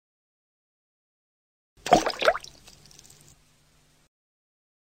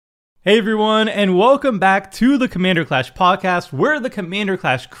Hey everyone, and welcome back to the Commander Clash podcast, where the Commander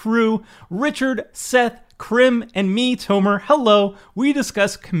Clash crew, Richard, Seth, Krim, and me, Tomer, hello, we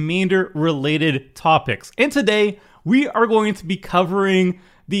discuss Commander-related topics. And today, we are going to be covering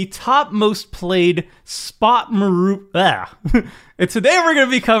the top most played spot And today we're going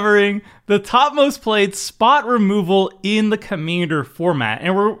to be covering the top most played spot removal in the Commander format.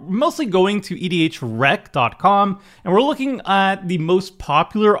 And we're mostly going to edhrec.com, and we're looking at the most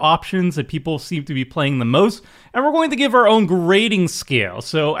popular options that people seem to be playing the most. And we're going to give our own grading scale.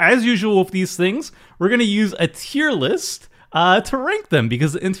 So as usual with these things, we're going to use a tier list to rank them,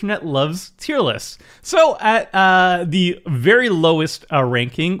 because the internet loves tier lists. So at the very lowest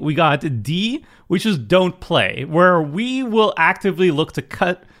ranking, we got D, which is don't play, where we will actively look to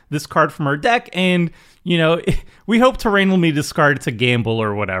cut this card from our deck, and we hope to randomly discard it to gamble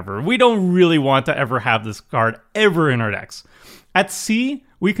or whatever. We don't really want to ever have this card ever in our decks. At C,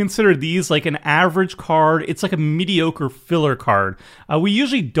 we consider these like an average card. It's like a mediocre filler card. We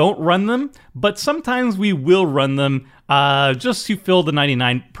usually don't run them, but sometimes we will run them just to fill the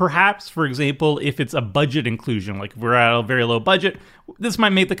 99. Perhaps, for example, if it's a budget inclusion, like if we're at a very low budget, this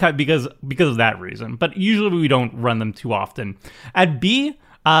might make the cut because of that reason. But usually we don't run them too often. At B,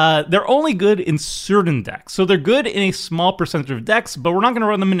 they're only good in certain decks. So they're good in a small percentage of decks, but we're not going to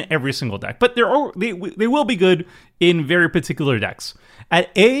run them in every single deck. But they will be good in very particular decks.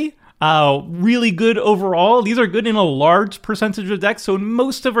 At A, really good overall. These are good in a large percentage of decks. So in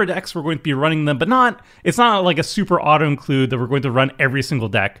most of our decks, we're going to be running them, but it's not like a super auto-include that we're going to run every single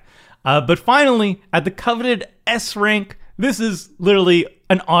deck. But finally, at the coveted S rank, this is literally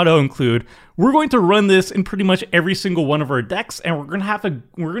an auto-include. We're going to run this in pretty much every single one of our decks, and we're going to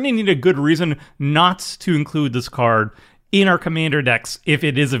need a good reason not to include this card in our Commander decks if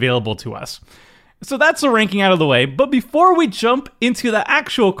it is available to us. So that's the ranking out of the way. But before we jump into the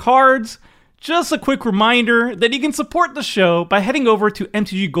actual cards, just a quick reminder that you can support the show by heading over to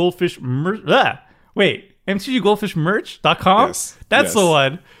mtggoldfishmerch.com. That's the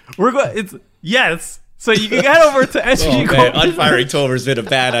one. Yes. So you can head over to SG Goldfish. Unfiring Tomer's been a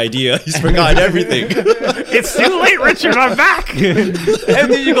bad idea. He's forgotten everything. It's too late, Richard. I'm back.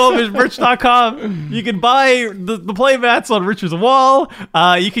 MTGGoldfishMerch.com. You can buy the playmats on Richard's wall.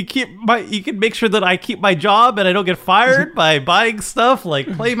 You can make sure that I keep my job and I don't get fired by buying stuff like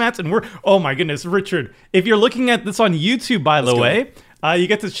playmats. And oh my goodness, Richard. If you're looking at this on YouTube, by the way, you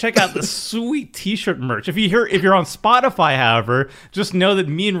get to check out the sweet t-shirt merch. If you're on Spotify, however, just know that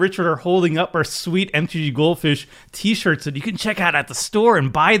me and Richard are holding up our sweet MTG Goldfish t-shirts that you can check out at the store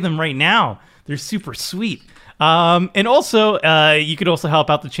and buy them right now. They're super sweet. And also, you could also help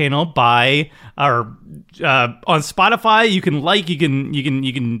out the channel by on Spotify. You can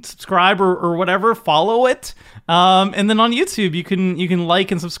you can subscribe or whatever, follow it. And then on YouTube, you can like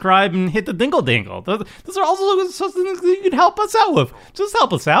and subscribe and hit the dingle dangle. Those are also something that you can help us out with. Just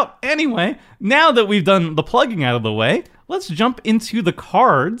help us out. Anyway, now that we've done the plugging out of the way, let's jump into the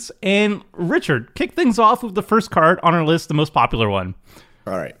cards. And Richard, kick things off with the first card on our list, the most popular one.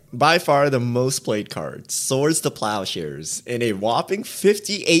 All right. By far the most played card, Swords to Plowshares, in a whopping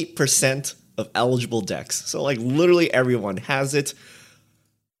 58% of eligible decks. So like literally everyone has it.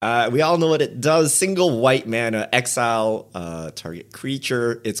 We all know what it does. Single white mana, exile target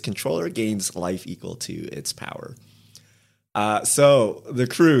creature. Its controller gains life equal to its power. So the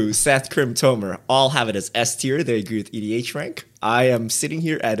crew, Seth, Krim, Tomer, all have it as S tier. They agree with EDH rank. I am sitting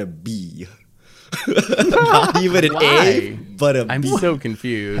here at a B. Not even an A, but a B. I'm so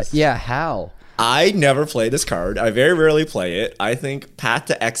confused. Yeah, how? I never play this card. I very rarely play it. I think Path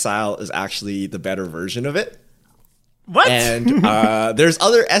to Exile is actually the better version of it. What? And there's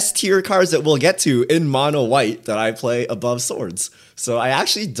other S tier cards that we'll get to in mono white that I play above Swords. So I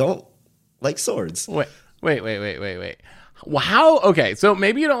actually don't like Swords. Wait. Well, how? Okay, so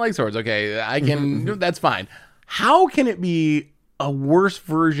maybe you don't like Swords. Okay, I can. That's fine. How can it be a worse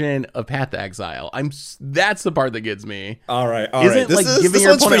version of Path to Exile? That's the part that gets me. All right. This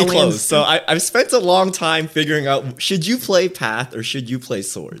one's pretty close. So I've spent a long time figuring out, should you play Path or should you play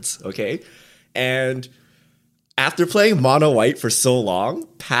Swords? Okay. And after playing mono white for so long,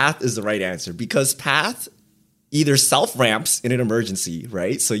 Path is the right answer, because Path either self-ramps in an emergency,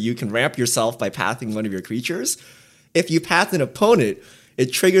 right? So you can ramp yourself by pathing one of your creatures. If you path an opponent,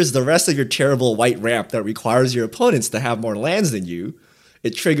 it triggers the rest of your terrible white ramp that requires your opponents to have more lands than you.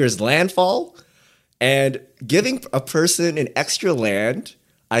 It triggers landfall, and giving a person an extra land,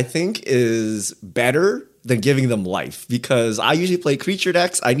 I think, is better than giving them life, because I usually play creature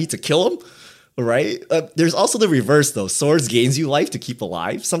decks. I need to kill them, right? There's also the reverse, though. Swords gains you life to keep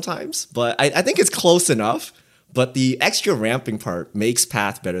alive sometimes, but I think it's close enough. But the extra ramping part makes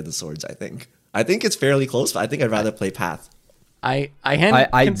Path better than Swords, I think. I think it's fairly close, but I think I'd rather play Path. I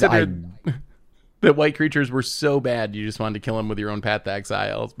hadn't considered that white creatures were so bad you just wanted to kill them with your own Path to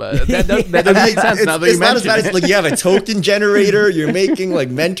Exiles, but that does make sense now that you it's not as bad mention as like you have a token generator, you're making like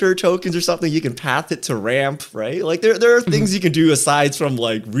mentor tokens or something, you can path it to ramp, right? Like there are things you can do aside from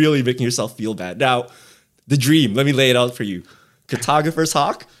like really making yourself feel bad. Now, the dream, let me lay it out for you. Cartographer's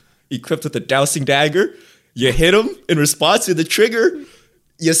Hawk, equipped with a Dowsing Dagger, you hit him in response to the trigger,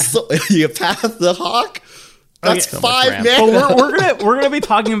 you path the Hawk. That's Okay. 5 But mana. But we're gonna be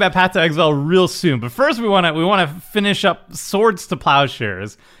talking about Path to Exile real soon. But first, we wanna finish up Swords to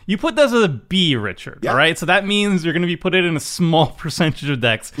Plowshares. You put those as a B, Richard. Yeah. All right, so that means you're gonna be putting in a small percentage of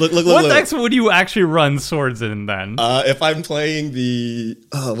decks. Look, what decks would you actually run Swords in then? If I'm playing the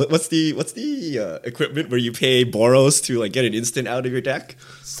what's the equipment where you pay Boros to like get an instant out of your deck?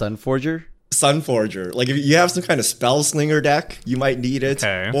 Sunforger? Sunforger. Like if you have some kind of spell slinger deck, you might need it.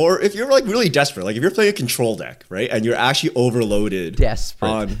 Okay. Or if you're like really desperate, like if you're playing a control deck, right, and you're actually overloaded Desperate.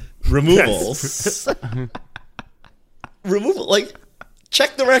 on removal, removal, like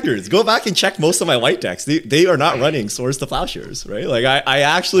check the records. Go back and check most of my white decks. They are not running Swords to Plowshares, right? Like I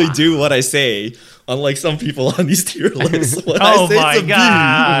actually do what I say, unlike some people on these tier lists. When I Oh say my it's a B,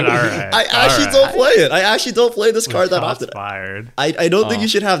 God. All right. I actually All don't right. play it. I actually don't play this card that Shots often. fired. I don't think you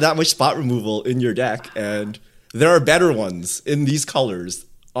should have that much spot removal in your deck, and there are better ones in these colors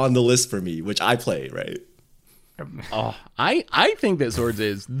on the list for me, which I play, right? Oh, I think that Swords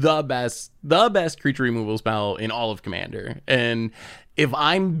is the best creature removal spell in all of Commander. And if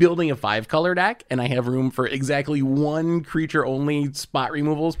I'm building a 5-color deck and I have room for exactly one creature only spot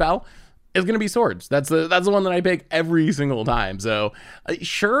removal spell, it's going to be Swords. That's the one that I pick every single time. So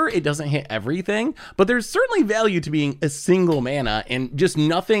sure, it doesn't hit everything, but there's certainly value to being a single mana, and just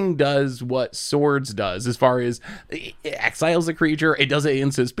nothing does what Swords does as far as it exiles a creature. It does it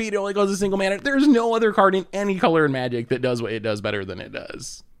instant speed. It only goes a single mana. There's no other card in any color in Magic that does what it does better than it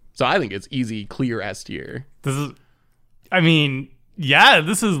does. So I think it's easy, clear S tier. This is, I mean, yeah,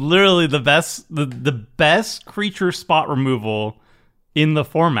 this is literally the best creature spot removal in the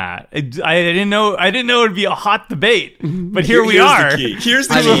format. I didn't know it'd be a hot debate, but here we Here's are. the key. Here's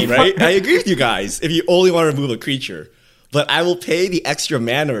the key, right? I agree with you guys if you only want to remove a creature, but I will pay the extra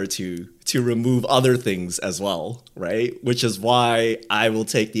mana or two to remove other things as well, right? Which is why I will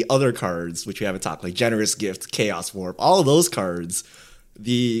take the other cards, which we haven't talked, like Generous Gift, Chaos Warp, all of those cards.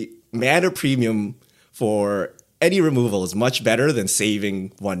 The mana premium for any removal is much better than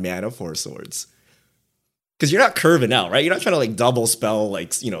saving 1 mana for Swords. Because you're not curving out, right? You're not trying to like double spell,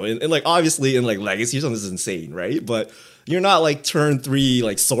 like, you know, and like obviously in like Legacy or something, this is insane, right? But you're not like turn 3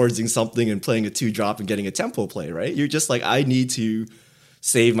 like swordsing something and playing a 2-drop and getting a tempo play, right? You're just like, I need to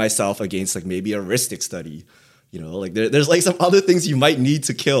save myself against like maybe a Rhystic Study. You know, like there's like some other things you might need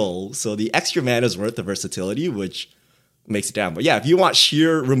to kill. So the extra mana is worth the versatility, which makes it down. But yeah, if you want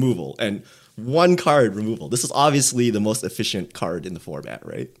sheer removal and 1 card removal, this is obviously the most efficient card in the format,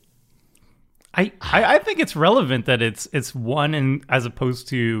 right? I think it's relevant that it's one, and as opposed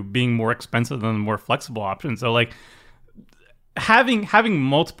to being more expensive than the more flexible option. So like having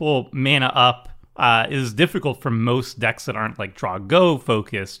multiple mana up is difficult for most decks that aren't like draw go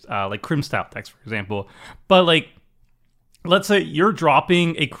focused, like Crimstout decks, for example. But like, let's say you're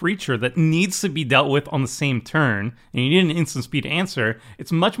dropping a creature that needs to be dealt with on the same turn, and you need an instant speed answer.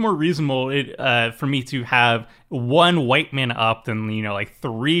 It's much more reasonable for me to have 1 white mana up than, you know, like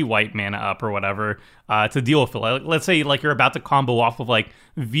 3 white mana up or whatever to deal with it. Like, let's say like you're about to combo off of like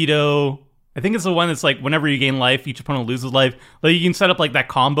Veto. I think it's the one that's like whenever you gain life, each opponent loses life. Like you can set up like that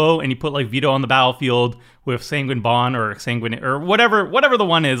combo, and you put like Veto on the battlefield with Sanguine Bond or Sanguine or whatever the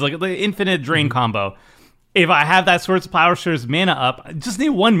one is, like the infinite drain combo. If I have that Swords of Plowshares mana up, I just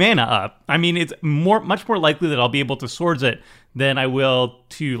need 1 mana up. I mean, it's much more likely that I'll be able to Swords it than I will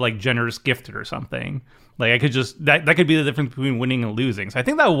to like Generous Gift it or something. Like I could just that could be the difference between winning and losing. So I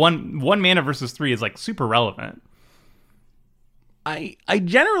think that one mana versus 3 is like super relevant. I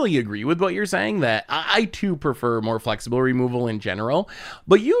generally agree with what you're saying, that I too prefer more flexible removal in general,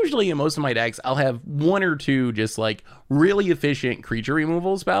 but usually in most of my decks I'll have 1 or 2 just like really efficient creature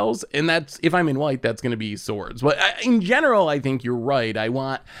removal spells, and that's, if I'm in white, that's going to be Swords. But in general, I think you're right. I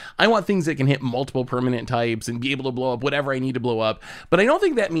want things that can hit multiple permanent types and be able to blow up whatever I need to blow up, but I don't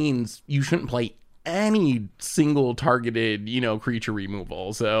think that means you shouldn't play any single targeted, you know, creature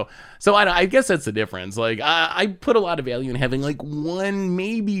removal. So I guess that's the difference. Like I put a lot of value in having like 1,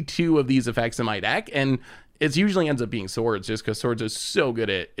 maybe 2 of these effects in my deck, and it usually ends up being Swords, just because Swords is so good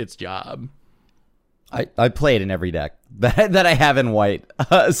at its job. I play it in every deck that I have in white.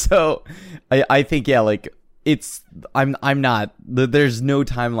 So I think, yeah, like I'm not. There's no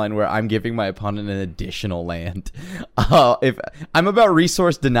timeline where I'm giving my opponent an additional land. If I'm about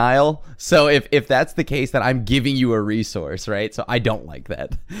resource denial, so if that's the case, then I'm giving you a resource, right? So I don't like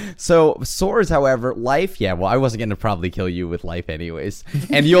that. So swords, however, life, yeah. Well, I wasn't gonna probably kill you with life anyways,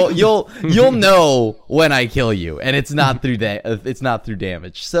 and you'll know when I kill you, and it's not through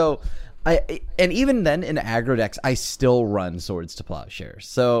damage. So. And even then in aggro decks, I still run Swords to Plowshares.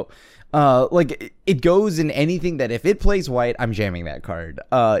 So, like it goes in anything that if it plays white, I'm jamming that card.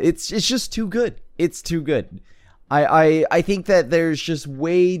 It's just too good. It's too good. I think that there's just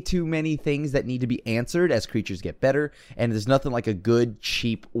way too many things that need to be answered as creatures get better, and there's nothing like a good,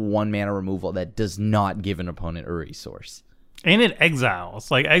 cheap 1-mana removal that does not give an opponent a resource. And it exiles.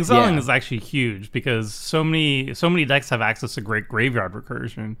 Like exiling is actually huge because so many decks have access to great graveyard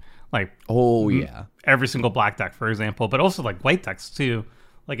recursion. Like every single black deck, for example, but also like white decks too.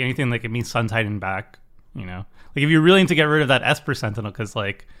 Like anything that can mean Sun Titan back. You know, like if you're really to get rid of that Esper Sentinel because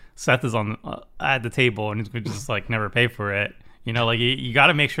like Seth is on at the table and he's going to just like never pay for it. You know, like you got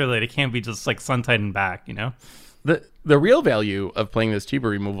to make sure that it can't be just like Sun Titan back. You know. The real value of playing this cheaper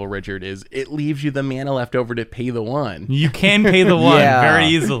removal, Richard, is it leaves you the mana left over to pay the one. You can pay the one very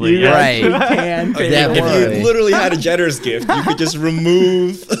easily. Right. You can pay the one. If you literally had a generous gift, you could just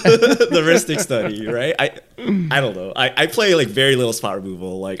remove the Rhystic Study, right? I don't know. I play like very little spot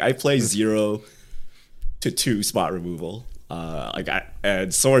removal. Like I play 0 to 2 spot removal.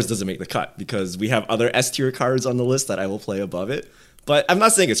 And Swords doesn't make the cut because we have other S tier cards on the list that I will play above it. But I'm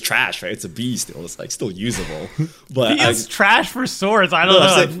not saying it's trash, right? It's a B still. It's like still usable. But it's trash for Swords. I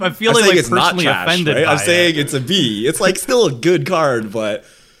don't know. I feel like it's personally not trash, offended right? by I'm saying it's a B. It's like still a good card, but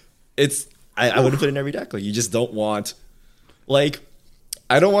it's I wouldn't put it in every deck. Like you just don't want I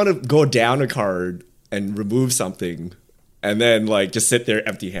don't want to go down a card and remove something and then like just sit there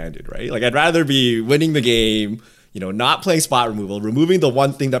empty-handed, right? Like I'd rather be winning the game, not playing spot removal, removing the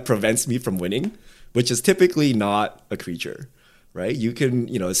one thing that prevents me from winning, which is typically not a creature. Right, you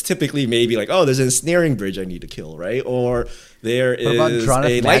can, it's typically maybe like, oh, there's a ensnaring bridge I need to kill, right? Or there is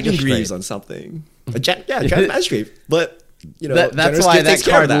a lightning greaves on something. Giant Magistrate, but that's why that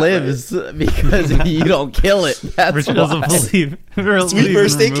card lives, right? Because you don't kill it. That's Richard doesn't believe.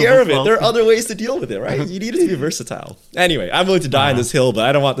 Sweepers take care of it. There are other ways to deal with it, right? You need it to be versatile. Anyway, I'm willing to die on this hill, but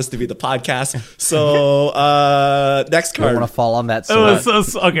I don't want this to be the podcast. So next card. I don't want to fall on that sword.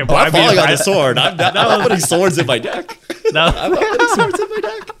 Okay, but I'm falling on the sword. I'm not putting swords in my deck. I'm not putting swords in my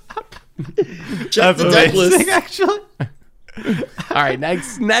deck. Check the deck list. Actually. All right,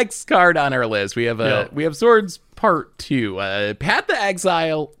 next card on our list. We have Swords Part 2. Path to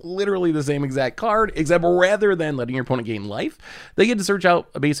Exile, literally the same exact card, except rather than letting your opponent gain life, they get to search out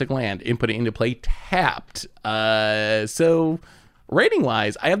a basic land and put it into play tapped. So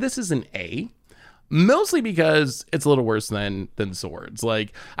rating-wise, I have this as an A. Mostly because it's a little worse than Swords.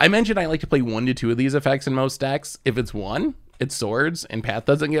 Like I mentioned, I like to play 1 to 2 of these effects in most decks. If it's 1, it's Swords and Path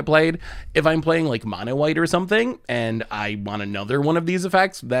doesn't get played. If I'm playing like Mono White or something and I want another one of these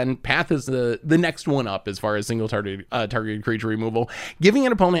effects, then Path is the next one up as far as single targeted creature removal. Giving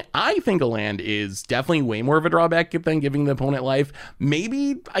an opponent, I think, a land is definitely way more of a drawback than giving the opponent life.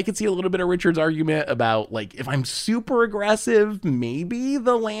 Maybe I could see a little bit of Richard's argument about like if I'm super aggressive, maybe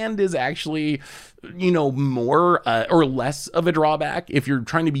the land is actually more or less of a drawback if you're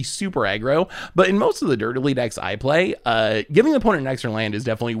trying to be super aggro. But in most of the Dirtily decks I play, giving the opponent an extra land is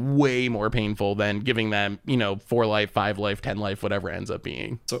definitely way more painful than giving them 4 life, 5 life, 10 life, whatever it ends up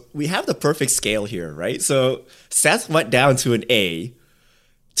being. So we have the perfect scale here, right? So Seth went down to an A,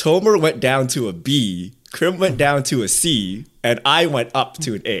 Tomer went down to a B, Krim went down to a C, and I went up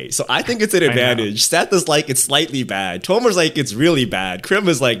to an A. So I think it's an advantage. Seth is like, it's slightly bad. Tomer's like, it's really bad. Krim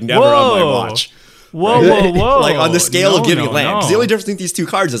is like, never on my watch. Whoa. Like on the scale of giving land. Because the only difference between these two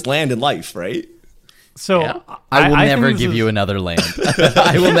cards is land and life, right? So yeah. I will never give you another land.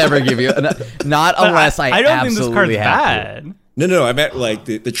 I will never give you not unless I don't think this card's bad. To. No. I meant like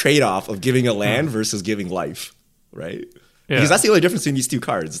the trade-off of giving a land versus giving life, right? Yeah. Because that's the only difference between these two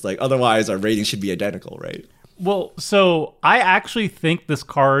cards. Like otherwise our ratings should be identical, right? Well, so I actually think this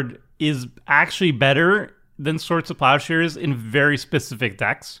card is actually better than Swords to Plowshares in very specific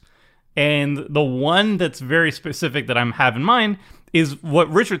decks. And the one that's very specific that I'm have in mind is what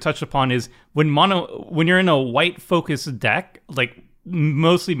Richard touched upon is when you're in a white focused deck, like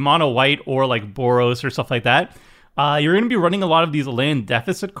mostly mono white or like Boros or stuff like that, you're going to be running a lot of these land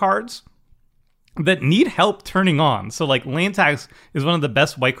deficit cards that need help turning on. So like Land Tax is one of the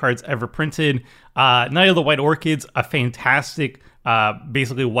best white cards ever printed. Night of the White Orchids, a fantastic,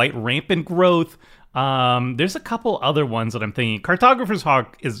 basically white rampant growth. There's a couple other ones that I'm thinking. Cartographer's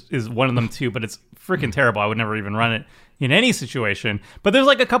Hawk is one of them too, but it's freaking terrible. I would never even run it in any situation. But there's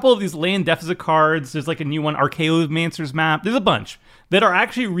like a couple of these land deficit cards. There's like a new one, Archaeomancer's Map. There's a bunch that are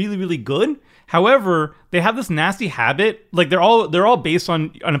actually really, really good. However, they have this nasty habit. Like they're all based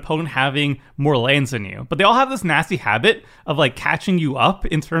on an opponent having more lands than you, but they all have this nasty habit of like catching you up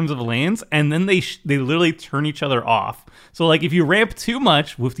in terms of lands, and then they literally turn each other off. So like if you ramp too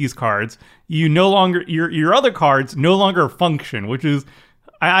much with these cards, you no longer your other cards no longer function, which is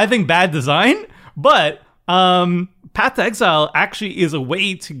I think bad design. But Path to Exile actually is a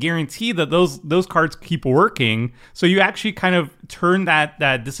way to guarantee that those cards keep working. So you actually kind of turn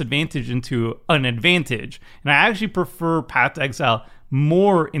that disadvantage into an advantage. And I actually prefer Path to Exile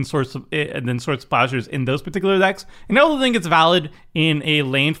more in than Swords to Plowshares in those particular decks. And I also think it's valid in a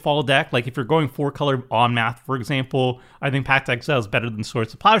landfall deck. Like if you're going 4-color on math, for example, I think Path to Exile is better than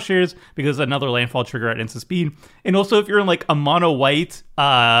Swords to Plowshares because another landfall trigger at instant speed. And also if you're in like a mono white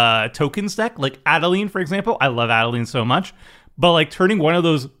tokens deck, like Adeline, for example, I love Adeline so much. But like turning one of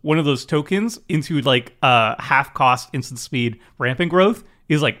those tokens into like half cost instant speed rampant growth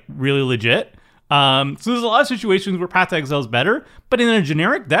is like really legit. So there's a lot of situations where Path to Exile is better, but in a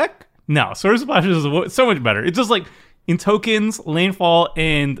generic deck, no. Swords to Plowshares is so much better. It's just like in tokens, landfall,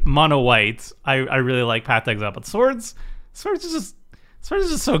 and mono white, I really like Path to Exile, but Swords is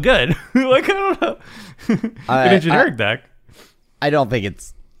just so good. Like I don't know, in a generic deck. I don't think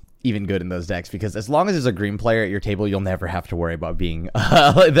it's even good in those decks because as long as there's a green player at your table, you'll never have to worry about being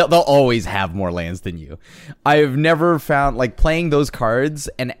they'll always have more lands than you. I've never found like playing those cards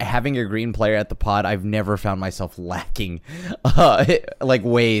and having a green player at the pod, I've never found myself lacking like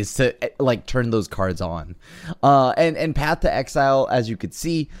ways to like turn those cards on. And Path to Exile, as you could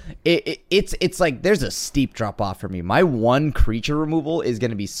see, it's like there's a steep drop off for me. My one creature removal is going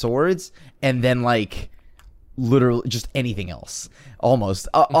to be swords and then like literally just anything else almost.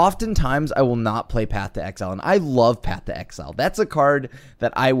 Oftentimes I will not play Path to Exile, and I love Path to Exile. That's a card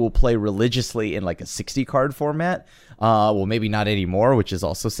that I will play religiously in like a 60 card format. Well, maybe not anymore, which is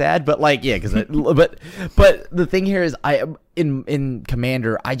also sad, but like yeah, because but the thing here is I in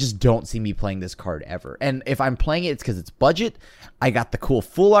Commander I just don't see me playing this card ever, and if I'm playing it, it's because it's budget. I got the cool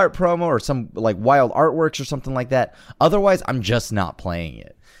full art promo or some like wild artworks or something like that. Otherwise I'm just not playing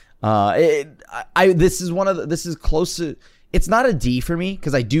it. This is close to, it's not a D for me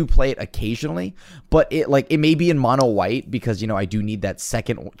because I do play it occasionally, but it may be in mono white because, you know, I do need that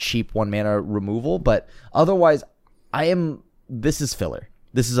second cheap 1 mana removal, but otherwise this is filler.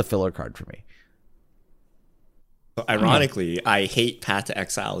 This is a filler card for me. Ironically, I hate Path to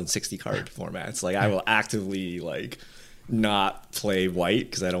Exile in 60 card formats. Like I will actively like not play white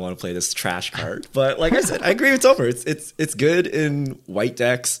because I don't want to play this trash card. But like I said, I agree with Tomer. It's good in white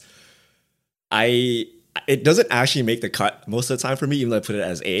decks. It doesn't actually make the cut most of the time for me, even though I put it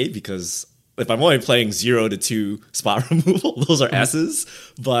as A, because if I'm only playing 0 to 2 spot removal, those are S's.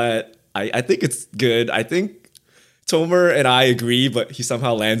 But I think it's good. I think Tomer and I agree, but he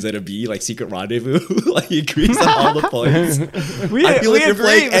somehow lands at a B, like Secret Rendezvous. Like he agrees on all the points. I feel like you're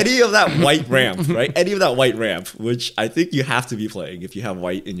playing any of that white ramp, right? Any of that white ramp, which I think you have to be playing if you have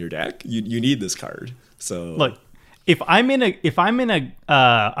white in your deck. You need this card. So look, if I'm in a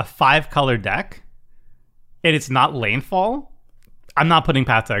 5-color deck and it's not landfall, I'm not putting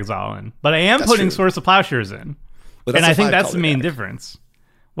Path to Exile in, but I am putting Swords to Plowshares in, and I think that's the main difference.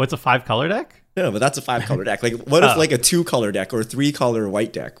 What's a 5-color deck? No, but that's a 5-color deck. Like, what if like a 2-color deck or a 3-color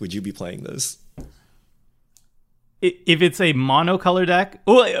white deck? Would you be playing this? If it's a monocolor deck,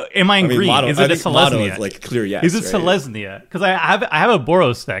 am I in green? Mono, is it a Selesnya? Like clear yes. Is it Selesnya? Because I have a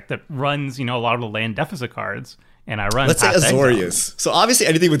Boros deck that runs a lot of the land deficit cards, and I run. Let's say Azorius. So obviously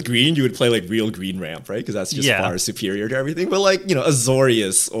anything with green, you would play like real green ramp, right? Because that's just far superior to everything. But like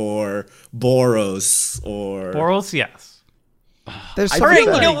Azorius or Boros or yes. There's all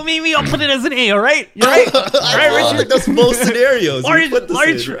right, maybe I'll put it as an A. All right, you're right. All right, Richard. That's most scenarios. Large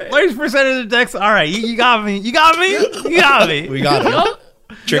percent of the decks. All right, you got me. You got me. You got me. We got it.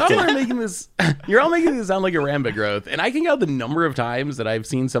 You're all making this sound like a Rambit growth, and I can count the number of times that I've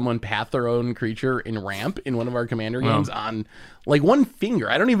seen someone path their own creature in ramp in one of our Commander games on like one finger.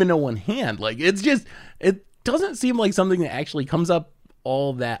 I don't even know one hand. Like it doesn't seem like something that actually comes up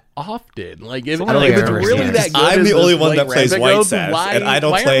all that often. Like if, I don't if think it's I've ever really seen it. that good, I'm as the only this one that white plays rampant white goes, Seth, why, and I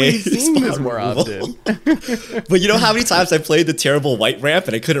don't why play aren't we seeing this spot more removal. often? But you know how many times I played the terrible white ramp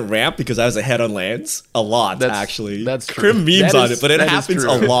and I couldn't ramp because I was ahead on lands? A lot, actually. That's true. Crim memes That on is- it, but it that is happens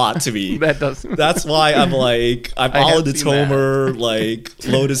true. a lot to me. That does. That's why I'm I all have in the seen that. Tomer, like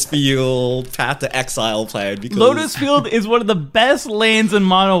Lotus Field, Path to Exile plan because Lotus Field is one of the best lands in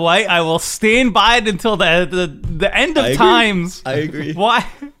mono white. I will stand by it until the end of I agree. times. I agree. Why?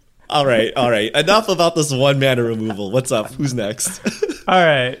 All right. Enough about this one mana removal. What's up? Who's next? All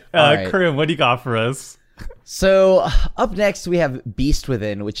right, All right. Krim, what do you got for us? So up next we have Beast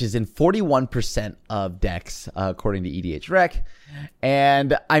Within, which is in 41% of decks according to EDH Rec.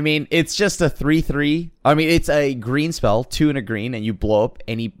 And I mean, it's just a 3/3. I mean, it's a green spell, 2 and a green, and you blow up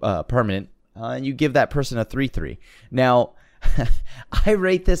any permanent, and you give that person a 3/3. Now, I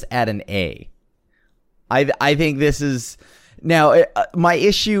rate this at an A. I think this is now my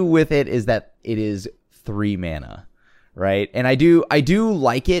issue with it is that it is 3 mana. Right, and I do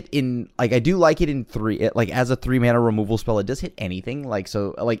like it in three, like as a 3 mana removal spell. It does hit anything, like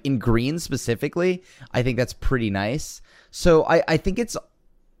so, like in green specifically. I think that's pretty nice. So I think it's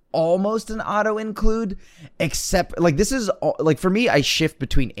almost an auto include, except like this is like for me, I shift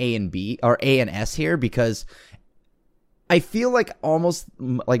between A and B or A and S here because I feel like almost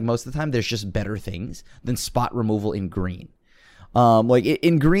like most of the time there's just better things than spot removal in green. Like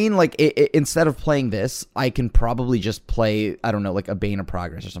in green, like instead of playing this, I can probably just play, I don't know, like a Bane of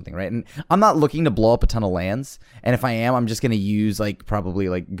Progress or something, right? And I'm not looking to blow up a ton of lands. And if I am, I'm just going to use like probably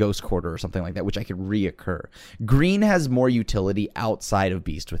like Ghost Quarter or something like that, which I could reoccur. Green has more utility outside of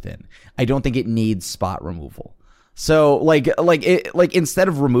Beast Within. I don't think it needs spot removal. So like instead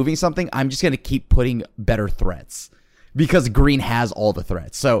of removing something, I'm just going to keep putting better threats. Because green has all the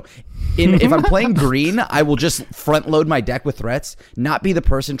threats. So if I'm playing green, I will just front load my deck with threats, not be the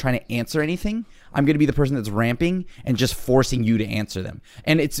person trying to answer anything. I'm going to be the person that's ramping and just forcing you to answer them.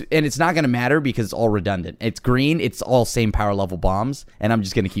 And it's not going to matter because it's all redundant. It's green, it's all same power level bombs, and I'm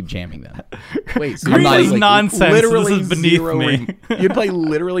just going to keep jamming them. Wait, so Green you're is like nonsense. Literally This is beneath zero me. You'd play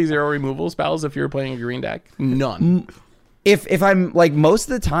literally 0 removal spells if you were playing a green deck? None. If I'm like most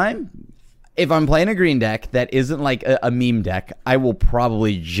of the time, if I'm playing a green deck that isn't like a meme deck, I will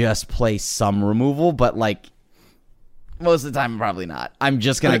probably just play some removal, but like most of the time, probably not. I'm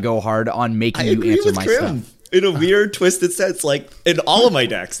just going to go hard on making you agree answer with my Krim. stuff. In a weird, twisted sense, like in all of my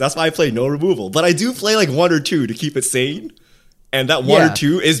decks. That's why I play no removal. But I do play like 1 or 2 to keep it sane. And that 1 Yeah. or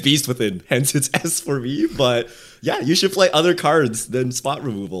 2 is Beast Within. Hence it's S for me. But yeah, you should play other cards than spot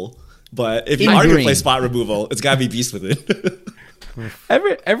removal. But if you In are going to green. play spot removal, it's got to be Beast Within.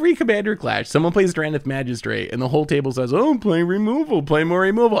 Every Commander Clash, someone plays Drannith Magistrate, and the whole table says, "Oh, play removal, play more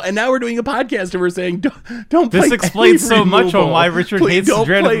removal." And now we're doing a podcast, and we're saying, "Don't play." This explains any so much removal. on why Richard Please hates don't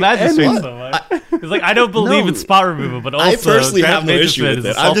Drannith play Magistrate any- so much. He's like, I don't believe No. in spot removal, but also I personally have Drannith no issue Magistrate with is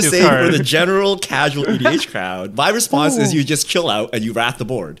it. the I'm just saltiest saying card. for the general casual EDH crowd, my response is you just chill out and you wrath the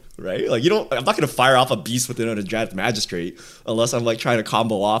board, right? Like I'm not going to fire off a Beast Within on a Drannith Magistrate unless I'm like trying to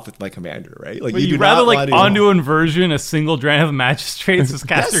combo off with my commander, right? Like But you you'd do rather not like want to- onto inversion a single Drannith Magistrates as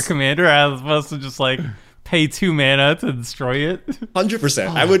caster Yes. commander as opposed to just like pay 2 mana to destroy it. 100%.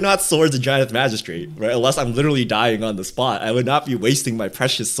 I would not swords a Drannith Magistrate, right? Unless I'm literally dying on the spot. I would not be wasting my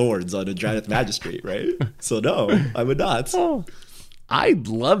precious swords on a Drannith Magistrate, right? So no, I would not. I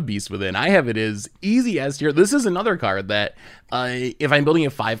love Beast Within. I have it as easy S tier. This is another card that if I'm building a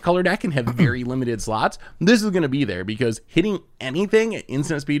 5-color deck and have very limited slots, this is going to be there because hitting anything at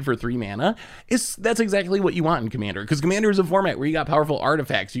instant speed for 3 mana that's exactly what you want in Commander. Because Commander is a format where you got powerful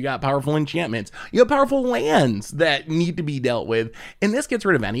artifacts, you got powerful enchantments, you have powerful lands that need to be dealt with, and this gets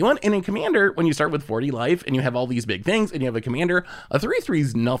rid of anyone. And in Commander, when you start with 40 life and you have all these big things and you have a Commander, a 3/3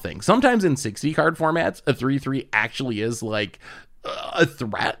 is nothing. Sometimes in 60 card formats, a 3/3 actually is like a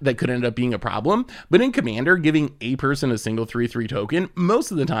threat that could end up being a problem. But in Commander, giving a person a single 3/3 token most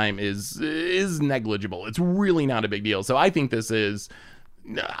of the time is negligible. It's really not a big deal. So I think this is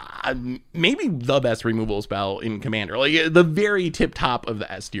maybe the best removal spell in Commander, like the very tip top of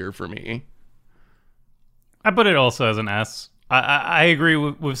the S tier for me. I put it also as an S. I agree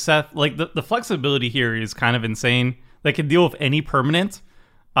with Seth. Like the flexibility here is kind of insane. They can deal with any permanent.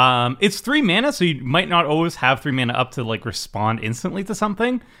 It's 3 mana, so you might not always have 3 mana up to like respond instantly to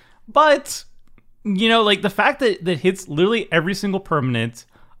something. But you know, like the fact that hits literally every single permanent.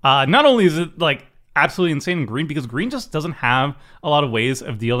 Not only is it like absolutely insane in green, because green just doesn't have a lot of ways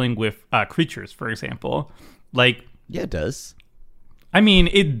of dealing with creatures, for example. Like, Yeah, it does. I mean,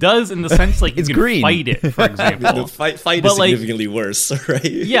 it does in the sense like It's you can green. fight it, for example. The fight But, is like- significantly worse, right?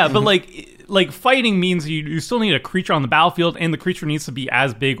 Yeah, but like like fighting means you still need a creature on the battlefield, and the creature needs to be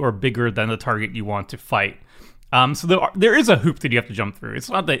as big or bigger than the target you want to fight. So there is a hoop that you have to jump through. It's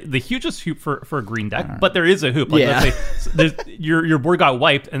not the hugest hoop for a green deck, but there is a hoop. Like, let's say your board got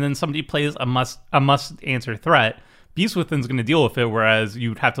wiped, and then somebody plays a must answer threat. Beast Within's going to deal with it, whereas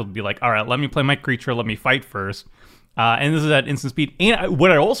you'd have to be like, all right, let me play my creature, let me fight first. And this is at instant speed. And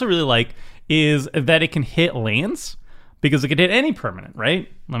what I also really like is that it can hit lands, because it can hit any permanent, right?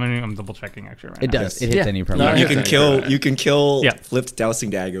 I'm double checking actually right now. It does. It hits any permanent. You can kill flipped Dowsing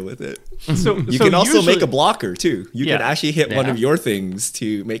Dagger with it. So you can also make a blocker too. You can actually hit one Yeah. of your things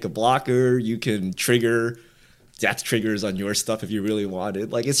to make a blocker. You can trigger death triggers on your stuff if you really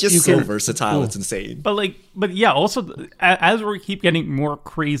wanted. Like, it's just so versatile. It's insane. But yeah, also as we keep getting more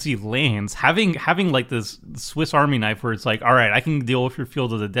crazy lands, having like this Swiss Army knife where it's like, all right, I can deal with your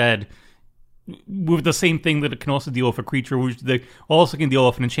Field of the Dead with the same thing that it can also deal with a creature, which they also can deal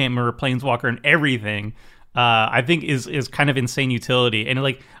with an enchantment or planeswalker and everything. I think is kind of insane utility. And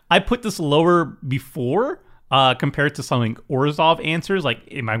like, I put this lower before compared to something Orzhov answers. Like,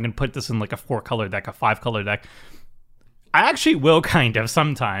 am I going to put this in like a 4-color deck, a 5-color deck? I actually will kind of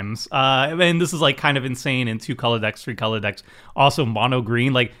sometimes. And this is like kind of insane in 2-color decks, 3-color decks. Also mono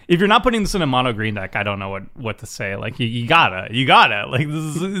green. Like, if you're not putting this in a mono green deck, I don't know what to say. Like, you gotta. Like,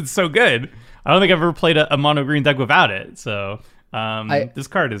 it's so good. I don't think I've ever played a mono green deck without it. So this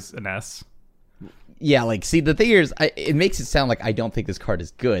card is an S. Yeah, like, see, the thing is, it makes it sound like I don't think this card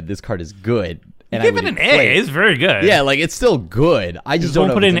is good. This card is good. And Give it an A. It's very good. Yeah, like, it's still good. I just don't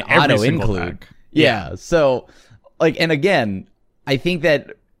know put if it it's in an every auto single include. deck. Yeah, so, like, and again, I think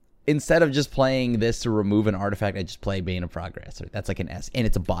that instead of just playing this to remove an artifact, I just play Bane of Progress. That's like an S, and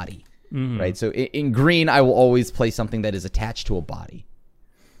it's a body, right? So in green, I will always play something that is attached to a body.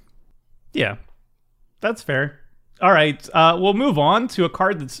 Yeah, that's fair. All right, we'll move on to a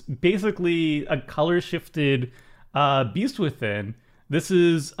card that's basically a color-shifted Beast Within. This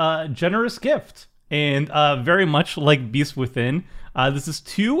is Generous Gift, and very much like Beast Within, this is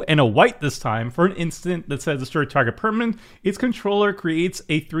 2 and a white this time for an instant that says destroy target permanent. Its controller creates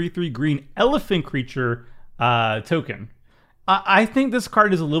a 3/3 green elephant creature token. I think this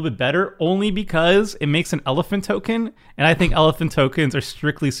card is a little bit better only because it makes an elephant token, and I think elephant tokens are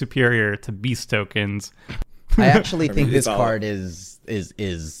strictly superior to beast tokens. I actually think it's this all- card is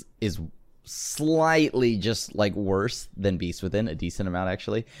slightly just like worse than Beast Within, a decent amount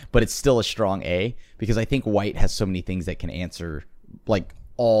actually, but it's still a strong A because I think white has so many things that can answer like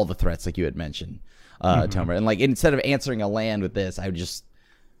all the threats like you had mentioned, Tomer. And like instead of answering a land with this, I would just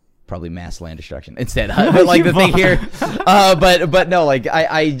probably mass land destruction instead. But like the thing here, but no, like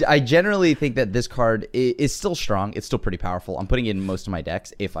I generally think that this card is still strong. It's still pretty powerful. I'm putting it in most of my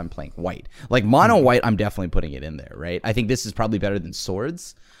decks if I'm playing white. Like mono white, I'm definitely putting it in there, right? I think this is probably better than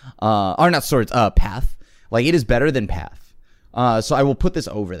Swords, or not Swords, Path. Like it is better than Path. So I will put this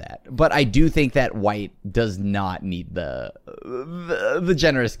over that. But I do think that white does not need the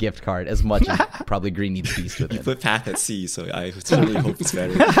generous gift card as much as probably green needs Beast with it. Put Path at C, so I certainly hope it's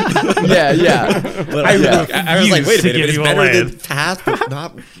better. Yeah. But I was like, wait a to minute, give it's you a better than land. Path, but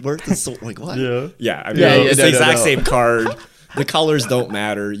not worth the soul. Like, what? Yeah. I mean, Yeah, it's no, the exact no. same card. The colors don't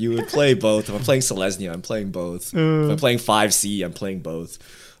matter. You would play both. If I'm playing Selesnya, I'm playing both. If I'm playing 5C, I'm playing both.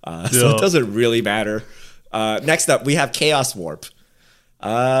 So it doesn't really matter. Next up, we have Chaos Warp.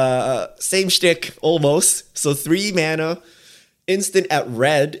 Same shtick, almost. So 3 mana, instant at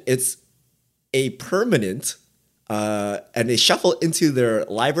red. It's a permanent, and they shuffle into their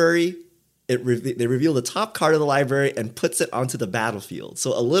library. They reveal the top card of the library and puts it onto the battlefield.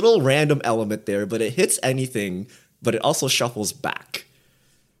 So a little random element there, but it hits anything, but it also shuffles back.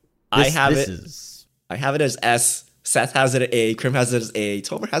 I have it as S. Seth has it at A. Krim has it as A.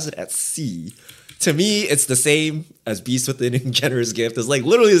 Tomer has it at C. To me, it's the same as Beast Within and Generous Gift. It's like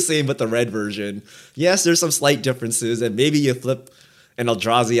literally the same, but the red version. Yes, there's some slight differences, and maybe you flip an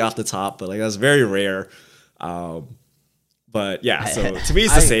Eldrazi off the top, but like that's very rare. But yeah, so to me,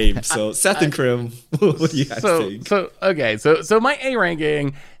 it's the same. So Seth and Krim, what do you guys think? So my A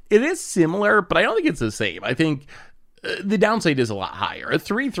ranking, it is similar, but I don't think it's the same. I think the downside is a lot higher. A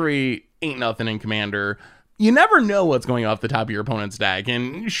 3/3 ain't nothing in Commander. You never know what's going off the top of your opponent's deck,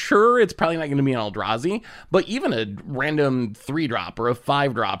 and sure, it's probably not going to be an Eldrazi, but even a random 3-drop or a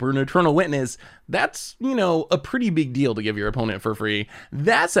 5-drop or an Eternal Witness, that's, a pretty big deal to give your opponent for free.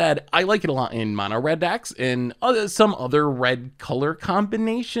 That said, I like it a lot in mono red decks and some other red color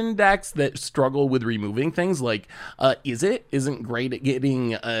combination decks that struggle with removing things, like isn't great at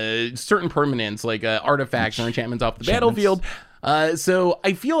getting certain permanents, like artifacts or enchantments off the battlefield. So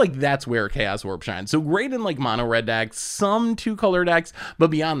I feel like that's where Chaos Warp shines. So great in like mono red decks, some 2-color decks, but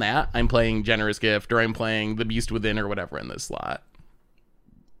beyond that, I'm playing Generous Gift or I'm playing the Beast Within or whatever in this slot.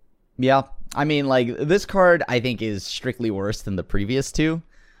 Yeah, I mean, like, this card I think is strictly worse than the previous two,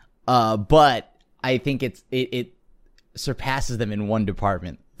 but I think it surpasses them in one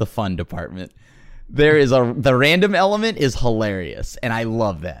department, the fun department. The random element is hilarious, and I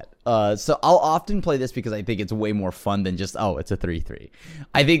love that. So I'll often play this because I think it's way more fun than just, oh, it's a 3/3.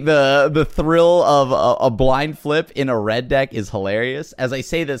 I think the thrill of a blind flip in a red deck is hilarious. As I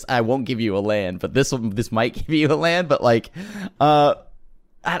say this, I won't give you a land, but this might give you a land. But like, I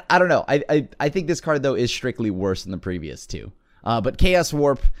don't know. I think this card though is strictly worse than the previous two. But Chaos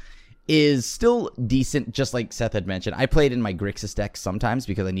Warp is still decent, just like Seth had mentioned. I play it in my Grixis deck sometimes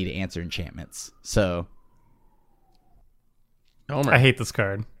because I need to answer enchantments. So, Homer. I hate this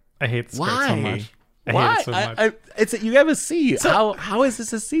card. I hate this card so much. I hate it so much. It's you have a C. How is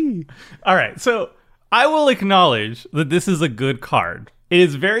this a C? All right, so I will acknowledge that this is a good card. It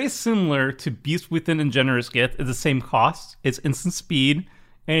is very similar to Beast Within and Generous Gift. It's the same cost. It's instant speed,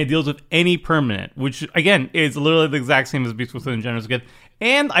 and it deals with any permanent, which, again, is literally the exact same as Beast Within and Generous Gift.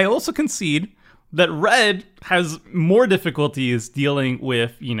 And I also concede that red has more difficulties dealing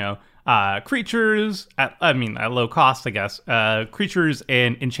with, creatures at low cost, I guess, creatures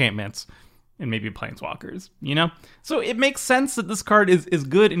and enchantments, and maybe planeswalkers, So it makes sense that this card is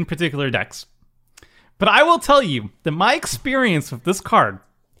good in particular decks. But I will tell you that my experience with this card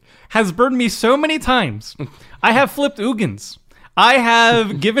has burned me so many times. I have flipped Ugins. I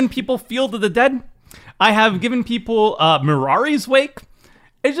have given people Field of the Dead. I have given people Mirari's Wake.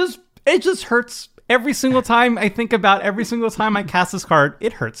 It just hurts. Every single time I think about every single time I cast this card,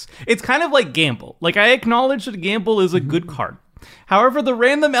 it hurts. It's kind of like Gamble. Like, I acknowledge that Gamble is a good card. However, the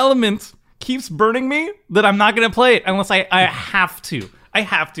random element keeps burning me that I'm not going to play it unless I have to. I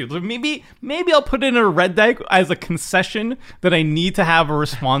have to. Maybe I'll put it in a red deck as a concession that I need to have a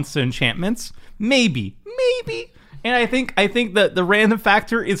response to enchantments. Maybe. And I think that the random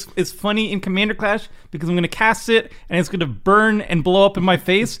factor is funny in Commander Clash because I'm going to cast it and it's going to burn and blow up in my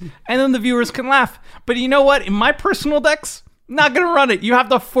face, and then the viewers can laugh. But you know what? In my personal decks, not going to run it. You have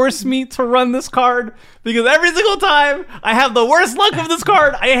to force me to run this card because every single time I have the worst luck with this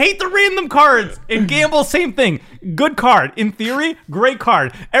card. I hate the random cards. In Gamble, same thing. Good card. In theory, great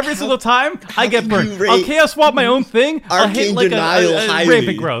card. Every single time, I get burned. I'll Chaos Swap my own thing. I'll hit like a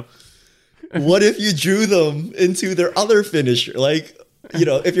Rampant Growth. What if you drew them into their other finisher? Like,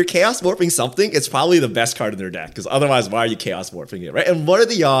 if you're Chaos Warping something, it's probably the best card in their deck, because otherwise, why are you Chaos Warping it, right? And what are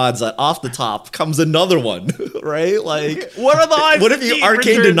the odds that off the top comes another one, right? Like, what are the odds? What if you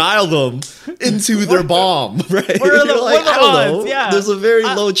Arcane Denial them into their bomb, right? What are the odds? Yeah. There's a very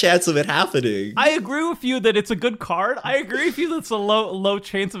low chance of it happening. I agree with you that it's a good card. I agree with you that it's a low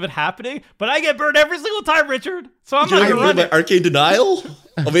chance of it happening, but I get burned every single time, Richard. So I'm not going to run it. Arcane Denial?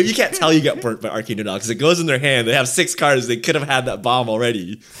 Oh, maybe you can't tell you got burnt by Arcane Denial because it goes in their hand. They have 6 cards. They could have had that bomb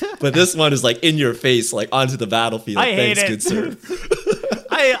already. But this one is like in your face, like onto the battlefield. I hate Thanks, it. good sir.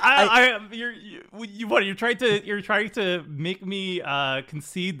 You're trying to make me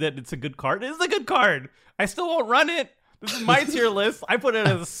concede that it's a good card. It is a good card. I still won't run it. This is my tier list. I put it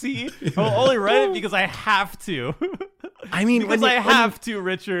as a C. I'll only run it because I have to. I mean, I have to,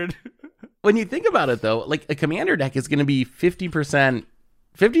 Richard. When you think about it, though, like a commander deck is going to be 50%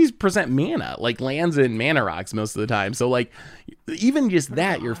 mana, like lands and mana rocks most of the time. So like even just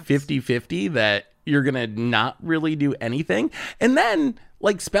that, you're 50-50 that you're going to not really do anything. And then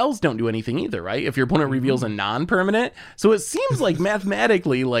like spells don't do anything either, right? If your opponent reveals a non-permanent. So it seems like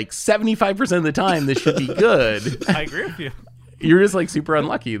mathematically like 75% of the time this should be good. I agree with you. You're just like super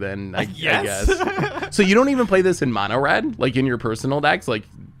unlucky then, I guess. So you don't even play this in mono red, like in your personal decks, like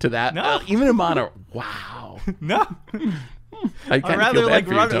to that? No. Even in mono. Wow. No. I'd rather like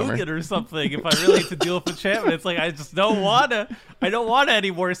run Ugin or something if I really have to deal with enchantment. It's like I just don't wanna. I don't want to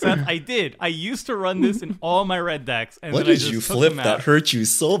anymore, Seth. I did. I used to run this in all my red decks. And what then did you flip that hurt you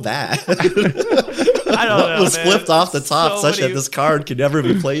so bad? I don't know. Was flipped off the top such that this card could never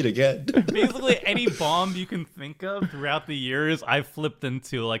be played again. Basically, any bomb you can think of throughout the years, I've flipped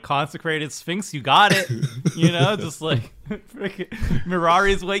into. Like Consecrated Sphinx, you got it. Just like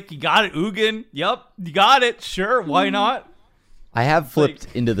Mirari's Wake, you got it. Ugin, yep, you got it. Sure, why not? I have flipped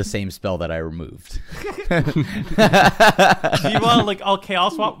into the same spell that I removed. Do you want I'll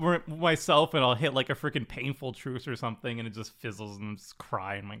Chaos Swap myself and I'll hit like a freaking Painful Truce or something and it just fizzles and I just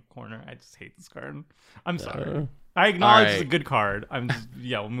cry in my corner. I just hate this card. I'm sorry. I acknowledge it's a good card.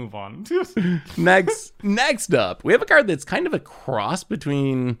 We'll move on. Next up, we have a card that's kind of a cross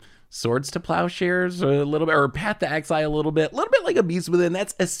between Swords to Plowshares a little bit, or Path to Exile a little bit like a Beast Within.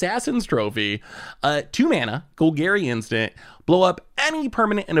 That's Assassin's Trophy. 2 mana, Golgari instant, blow up any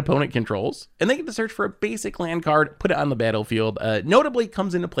permanent an opponent controls, and they get to search for a basic land card, put it on the battlefield. Notably,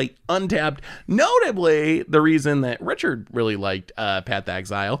 comes into play untapped. Notably, the reason that Richard really liked Path to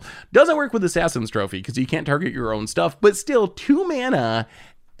Exile doesn't work with Assassin's Trophy because you can't target your own stuff, but still 2 mana,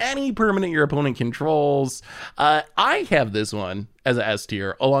 any permanent your opponent controls. I have this one as a S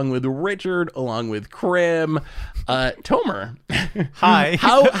tier, along with Richard, along with Krim. Tomer, Hi.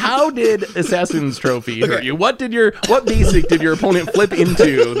 how did Assassin's Trophy hurt you? What basic did your opponent flip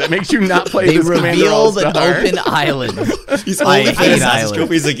into that makes you not play They this Commander revealed an All-Star? open island. He's I only hate playing Assassin's islands.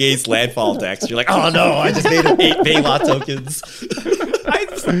 Trophies against landfall decks. You're like, oh no, I just made 8 Baylot tokens.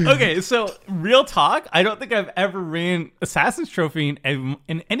 Okay, so real talk, I don't think I've ever ran Assassin's Trophy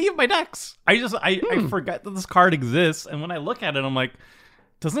in any of my decks. I forget that this card exists, and when I look at it, I'm like,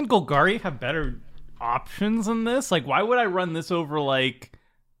 doesn't Golgari have better options than this? Like, why would I run this over like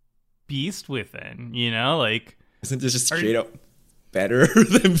Beast Within? You know, like, Isn't this just straight up better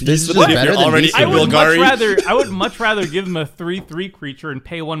than Beast is Within? better You're than already Beast I in would Golgari. I would much rather give them a 3/3 creature and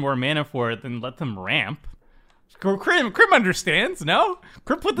pay 1 more mana for it than let them ramp. Krim understands, no?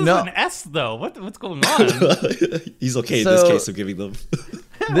 Krim put this No. in S though. What's going on? He's okay in this So- case of giving them.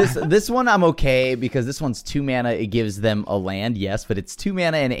 This one I'm okay because this one's 2 mana. It gives them a land, yes, but it's 2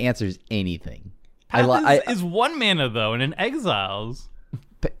 mana and it answers anything. Path is 1 mana though, and it exiles.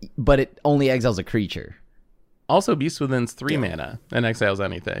 But it only exiles a creature, Also, Beast Within's 3 mana and exiles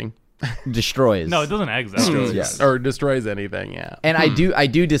anything. destroys. No, it doesn't exile. Yeah. Or destroys anything, yeah. And I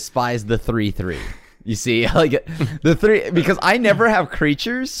do despise the 3/3. You see, like the 3 because I never have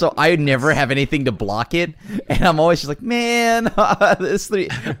creatures, so I never have anything to block it, and I'm always just like, man, this 3.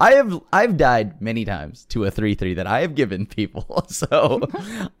 I've died many times to a 3/3 that I have given people. So,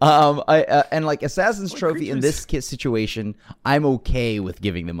 and like Assassin's Trophy in this situation, I'm okay with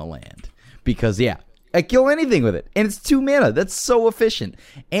giving them a land because yeah, I kill anything with it, and it's 2 mana. That's so efficient.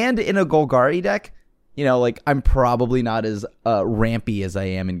 And in a Golgari deck, you know, like I'm probably not as rampy as I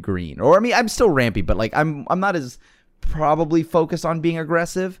am in green. Or I mean, I'm still rampy, but like I'm not as probably focused on being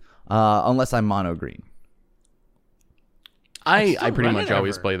aggressive unless I'm mono green. I still pretty run much it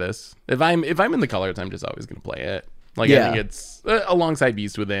always ever. play this. If I'm in the colors, I'm just always gonna play it. Like I Yeah. think it's alongside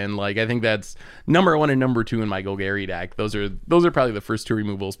Beast Within. Like I think that's number 1 and number 2 in my Golgari deck. Those are probably the first 2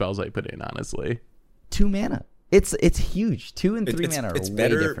 removal spells I put in. Honestly, 2 mana. It's huge. 2 and 3 mana are it's way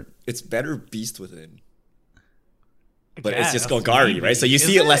better. different. It's better Beast Within. I But it's just guess, Golgari, maybe. right? So you Is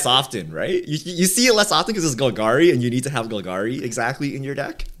see it less it? often, right? You see it less often because it's Golgari, and you need to have Golgari exactly in your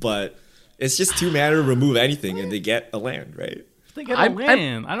deck. But it's just 2 mana to remove anything, and they get a land, right? They get a I'm-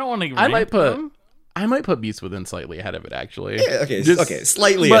 land. I don't want to. I might put Beast Within slightly ahead of it actually. Yeah, okay,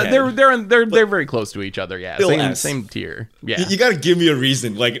 slightly But ahead. they're very close to each other. Yeah, Still same S. same tier. Yeah. You gotta give me a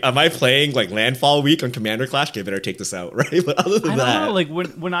reason. Like, am I playing like Landfall Week on Commander Clash? Okay, better take this out, right? But other than I that, don't know. Like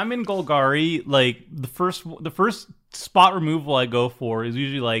when I'm in Golgari, like the first spot removal I go for is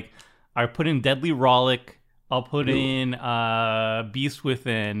usually like I put in Deadly Rollick, I'll put in Beast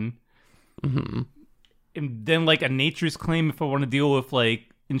Within, and then like a Nature's Claim if I want to deal with like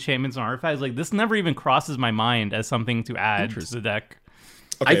enchantments and artifacts. Like this never even crosses my mind as something to add to the deck.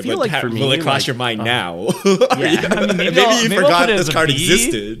 okay, I feel but like for me, will it cross like, your mind now? yeah. I mean, maybe I'll you put forgot it as this a card B.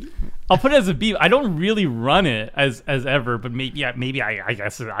 existed. I'll put it as a B. I don't really run it as ever, but maybe I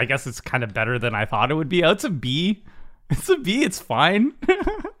guess it's kind of better than I thought it would be. Oh, it's a B. It's a B. It's fine.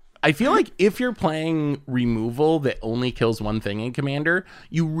 I feel like if you're playing removal that only kills one thing in Commander,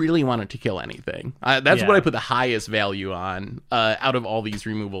 you really want it to kill anything. That's Yeah. what I put the highest value on out of all these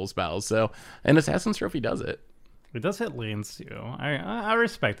removal spells. So, and Assassin's Trophy does it. It does hit lands too. I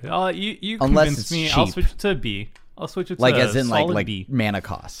respect it. You Unless convinced it's me. cheap. I'll switch it to a B. I'll switch it to Like a as in like solid B. mana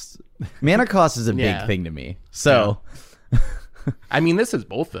costs. Mana cost is a Yeah. big thing to me. So I mean, this is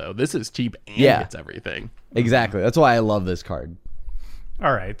both though. This is cheap and Yeah. hits everything. exactly. That's why I love this card.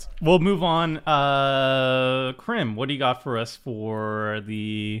 All right, we'll move on. Krim, what do you got for us for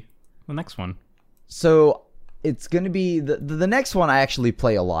the next one? So it's going to be the next one I actually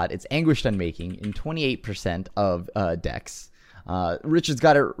play a lot. It's Anguished Unmaking in 28% of decks. Richard's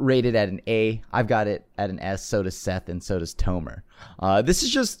got it rated at an A. I've got it at an S. So does Seth, and so does Tomer. This is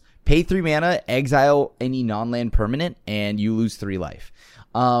just pay 3 mana, exile any non-land permanent, and you lose 3 life.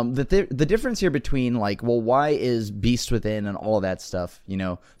 The difference here between like, well, why is Beast Within and all that stuff,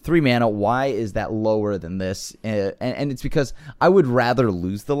 3 mana, why is that lower than this? And it's because I would rather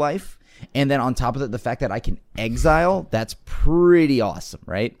lose the life. And then on top of that, the fact that I can exile, that's pretty awesome,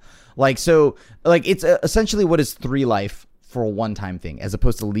 right? Like, so, like, it's essentially what is 3 life for a one-time thing, as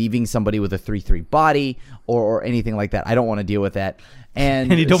opposed to leaving somebody with a 3/3 body or anything like that. I don't want to deal with that.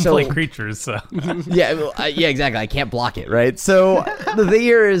 And you don't play creatures, so yeah, exactly. I can't block it, right? So the thing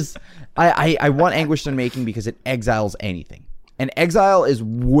here is, I want Anguished Unmaking because it exiles anything, and exile is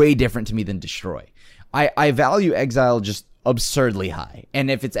way different to me than destroy. I value exile just absurdly high, and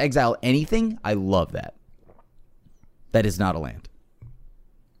if it's exile anything, I love that. That is not a land.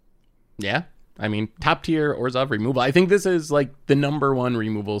 Yeah. I mean, top tier Orzhov removal. I think this is like the number one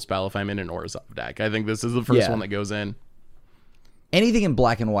removal spell if I'm in an Orzhov deck. I think this is the first one that goes in. Anything in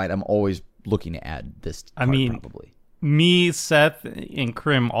black and white, I'm always looking to add this card, probably. Me, Seth, and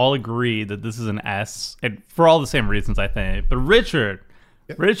Krim all agree that this is an S, and for all the same reasons, I think. But Richard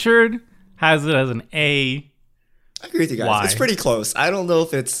has it as an A. I agree with you guys. Why? It's pretty close. I don't know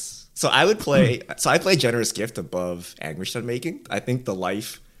if it's... So I would play... So I play Generous Gift above Anguished Unmaking. I think the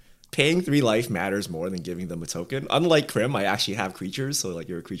life... Paying 3 life matters more than giving them a token. Unlike Krim, I actually have creatures, so like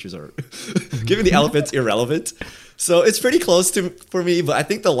your creatures are giving the elephants irrelevant. So it's pretty close for me, but I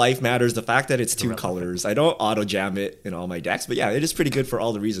think the life matters. The fact that it's 2 colors, I don't auto jam it in all my decks, but yeah, it is pretty good for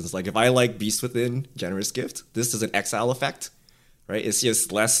all the reasons. Like if I like Beast Within, Generous Gift, this is an exile effect, right? It's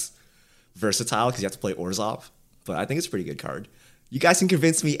just less versatile because you have to play Orzhov, but I think it's a pretty good card. You guys can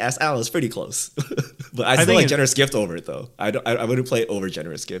convince me S. I don't know, it's pretty close. But I still like Generous Gift over it, though. I wouldn't play it over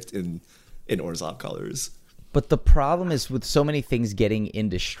Generous Gift in Orzhov colors. But the problem is with so many things getting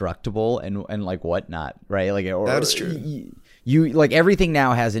indestructible and like whatnot, right? Like that is true. You like everything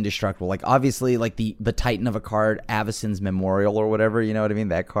now has indestructible. Like obviously, like the Titan of a card, Avacyn's Memorial or whatever. You know what I mean?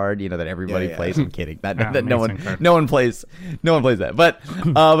 That card, you know, that everybody plays. I'm kidding. That no one plays that.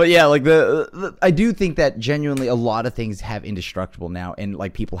 But yeah, like the I do think that genuinely a lot of things have indestructible now, and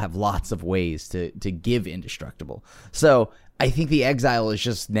like people have lots of ways to give indestructible. So I think the exile is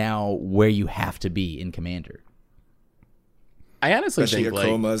just now where you have to be in Commander. I honestly Especially think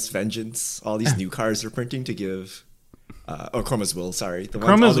Chroma's Vengeance, all these new cards they're printing to give. Or Chroma's Will, sorry.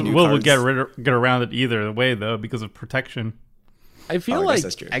 Chroma's Will would get around it either way, though, because of protection. I feel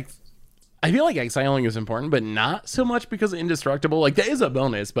like exiling is important, but not so much because of indestructible. Like that is a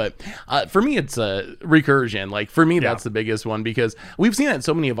bonus, but for me, it's a recursion. Like for me, that's the biggest one because we've seen that in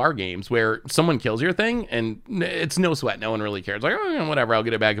so many of our games where someone kills your thing and it's no sweat. No one really cares. Like, oh, whatever, I'll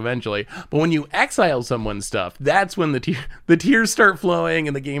get it back eventually. But when you exile someone's stuff, that's when the tears start flowing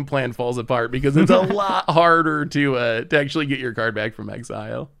and the game plan falls apart because it's a lot harder to actually get your card back from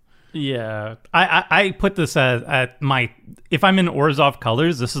exile. Yeah, I put this at my, if I'm in Orzhov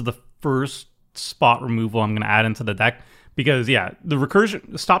colors, this is the first spot removal I'm going to add into the deck because the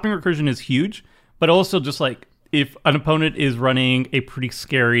stopping recursion is huge, but also just like if an opponent is running a pretty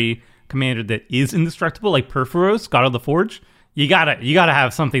scary commander that is indestructible, like Purphoros, God of the Forge, you gotta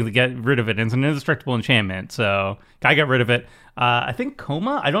have something to get rid of it. It's an indestructible enchantment, so gotta get rid of it. I think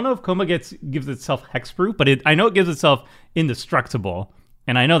Coma, I don't know if Coma gives itself hexproof, but I know it gives itself indestructible,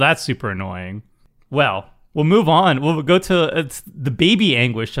 and I know that's super annoying. Well, we'll move on. We'll go to the baby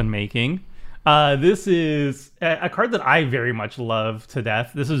Anguished Unmaking. This is a card that I very much love to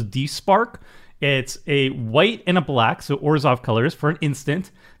death. This is Despark. It's a white and a black, so Orzhov colors, for an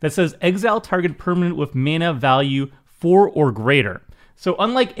instant that says exile target permanent with mana value 4 or greater. So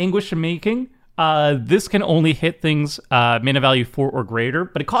unlike Anguished Unmaking, this can only hit things mana value 4 or greater,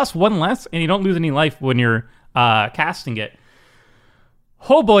 but it costs 1 less, and you don't lose any life when you're casting it.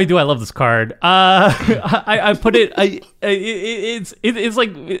 Oh boy, do I love this card! I put it. It's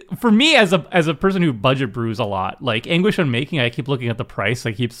like for me as a person who budget brews a lot. Like Anguished Unmaking, I keep looking at the price.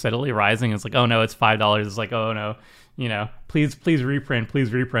 I keep steadily rising. It's like, oh no, it's $5. It's like, oh no, please reprint,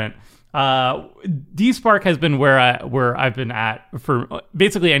 please reprint. Despark has been where I've been at for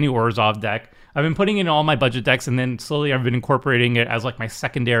basically any Orzhov deck. I've been putting in all my budget decks, and then slowly I've been incorporating it as like my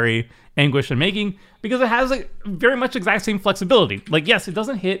secondary Anguished Unmaking because it has like very much exact same flexibility. Like yes, it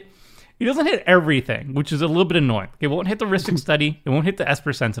doesn't hit everything, which is a little bit annoying. It won't hit the Rhystic Study, it won't hit the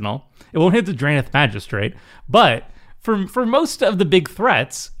Esper Sentinel, it won't hit the Drannith Magistrate, but for most of the big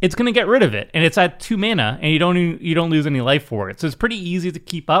threats, it's going to get rid of it, and it's at 2 mana, and you don't lose any life for it. So it's pretty easy to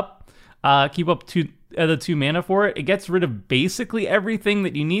keep up to the 2 mana for it. It gets rid of basically everything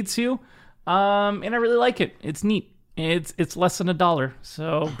that you need to. And I really like it. It's neat. It's less than $1,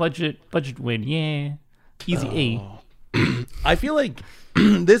 so budget win. Yeah, easy A. I feel like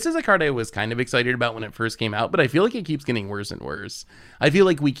this is a card I was kind of excited about when it first came out, but I feel like it keeps getting worse and worse. I feel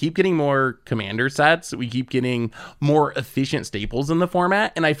like we keep getting more commander sets, we keep getting more efficient staples in the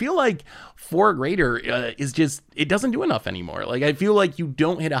format, and I feel like 4 greater is just, it doesn't do enough anymore. Like I feel like you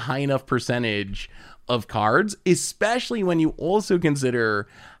don't hit a high enough percentage of cards, especially when you also consider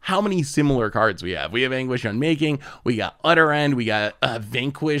how many similar cards we have. We have Anguish Unmaking, we got Utter End, we got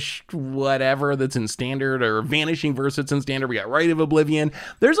Vanquish, whatever that's in Standard, or Vanishing Verse in Standard, we got Rite of Oblivion.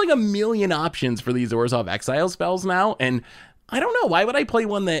 There's like a million options for these Orzhov Exile spells now, and I don't know, why would I play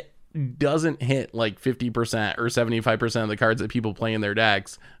one that doesn't hit like 50% or 75% of the cards that people play in their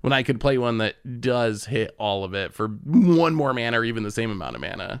decks when I could play one that does hit all of it for one more mana or even the same amount of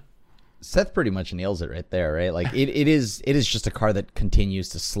mana? Seth pretty much nails it right there, right? Like it is just a card that continues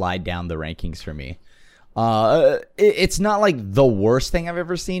to slide down the rankings for me. It's not like the worst thing I've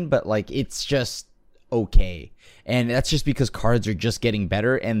ever seen, but like it's just okay. And that's just because cards are just getting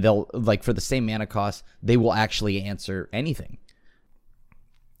better, and they'll, like, for the same mana cost, they will actually answer anything.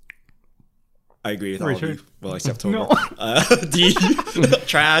 I agree with all of you. Well, except Tomer. No. D,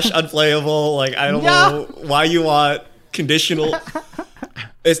 trash, unplayable. Like, I don't know why you want conditional.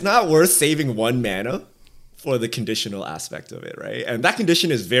 It's not worth saving 1 mana for the conditional aspect of it, right? And that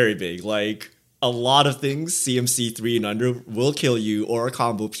condition is very big. Like, a lot of things, CMC 3 and under, will kill you, or a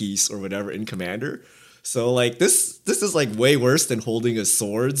combo piece or whatever in Commander. So, like, this is, like, way worse than holding a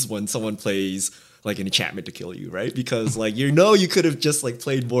swords when someone plays like an enchantment to kill you, right? Because like, you could have just like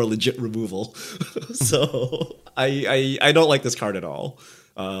played more legit removal. So I don't like this card at all.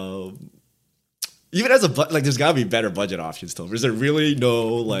 Even as like, there's gotta be better budget options, Tom. Is there really no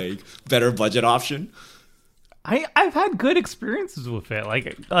like better budget option? I've had good experiences with it.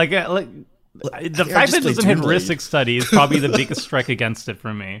 Like the I fact just that it doesn't played hit Toonblade. Rhystic Study is probably the biggest strike against it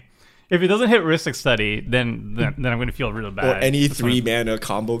for me. If it doesn't hit Rhystic Study, then I'm going to feel real bad. Or any 3 mana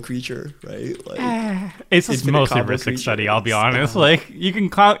combo creature, right? Like, It's just infinite mostly combo Rhystic creature. Study, I'll be honest. Like, you can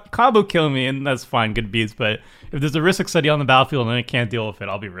combo kill me, and that's fine, good beats. But if there's a Rhystic Study on the battlefield and I can't deal with it,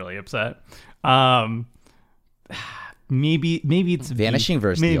 I'll be really upset. Maybe it's a B. Vanishing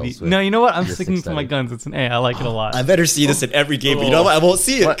Verse Maybe. deals with No, you know what? I'm Rhystic sticking to my Study. guns. It's an A. I like it a lot. I better see this in every game, but you know what? I won't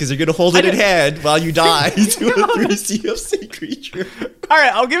see it because you're gonna hold it in hand while you die to a 3 CFC creature. All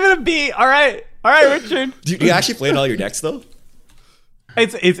right, I'll give it a B. All right, Richard. Do you actually play in all your decks though?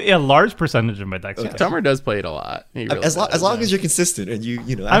 It's a large percentage of my decks. yes. Tomer does play it a lot. He really As does. long as you're consistent and you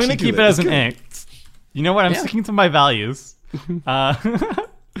know. I'm actually gonna keep do it as it's an good. A. You know what? I'm sticking to my values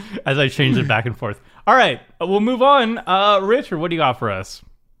as I change it back and forth. All right, we'll move on. Richard, what do you got for us?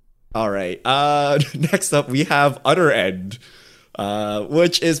 All right. Next up, we have Utter End,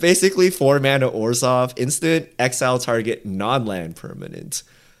 which is basically 4 mana Orzhov, instant, exile target, non-land permanent.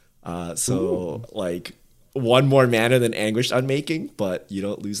 So, like, 1 more mana than Anguished Unmaking, but you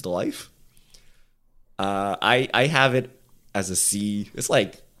don't lose the life. I have it as a C. It's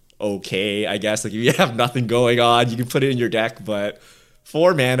like, okay, I guess. Like, if you have nothing going on, you can put it in your deck, but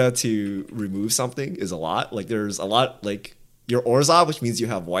 4 mana to remove something is a lot. Like, there's a lot, like, your Orzhov, which means you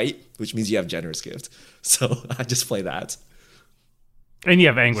have white, which means you have Generous Gift. So I just play that. And you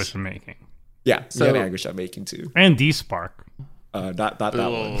have Anguish in Making. Yeah, So- you have Anguish I'm making too. And D-Spark. Not that one.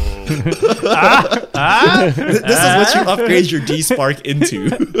 Oh. This is what you upgrade your D-Spark into.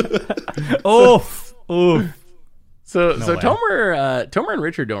 Oof. So way. Tomer and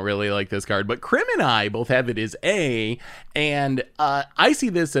Richard don't really like this card, but Krim and I both have it as A, and I see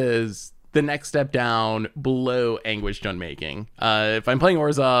this as the next step down below Anguished Unmaking. If I'm playing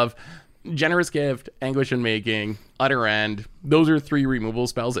Orzhov, Generous Gift, Anguish Unmaking, Utter End, those are 3 removal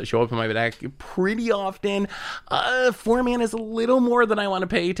spells that show up in my deck pretty often. 4 mana is a little more than I want to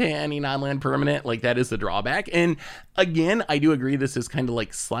pay to any non-land permanent. Like, that is the drawback. And again, I do agree this is kind of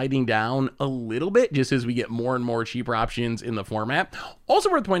like sliding down a little bit just as we get more and more cheaper options in the format.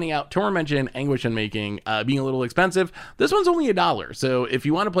 Also worth pointing out, Tomer mentioned Anguish Unmaking being a little expensive. This one's only $1. So if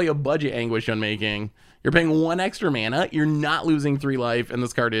you want to play a budget Anguish Unmaking, you're paying 1 extra mana. You're not losing 3 life, and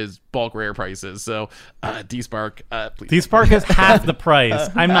this card is bulk rare prices. So, D-Spark, please. D-Spark is half the price.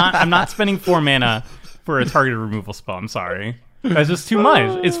 I'm not spending 4 mana for a targeted removal spell. I'm sorry. That's just too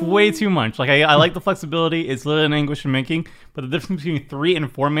much. It's way too much. Like, I like the flexibility. It's literally an Anguish in Making, but the difference between 3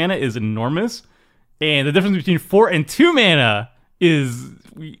 and 4 mana is enormous. And the difference between 4 and 2 mana is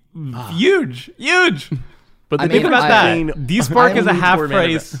huge. But the I mean, Think about difference that. between- D-Spark I is a only need half 4 mana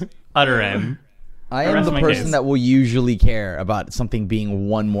price Utter End. I The am rest the of my person case. that will usually care about something being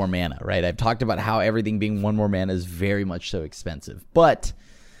 1 more mana, right? I've talked about how everything being 1 more mana is very much so expensive. But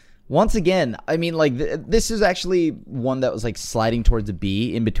once again, I mean, like, this is actually one that was like sliding towards a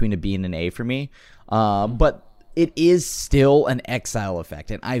B, in between a B and an A for me. But it is still an exile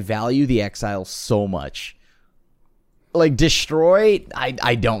effect, and I value the exile so much. Like, Destroy,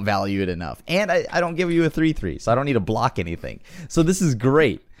 I don't value it enough. And I don't give you a 3/3, so I don't need to block anything. So this is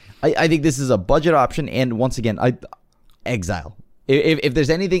great. I think this is a budget option, and once again, exile. If there's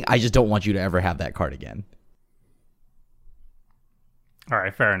anything, I just don't want you to ever have that card again. All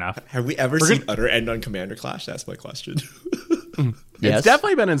right, fair enough. Have we ever seen Utter End on Commander Clash? That's my question. Yes. It's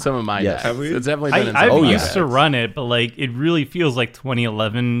definitely been in some of my Yes. decks. Have we? It's definitely been in some I've of my used decks. to run it, but like it really feels like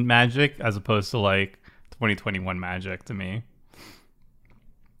 2011 Magic as opposed to like 2021 Magic to me.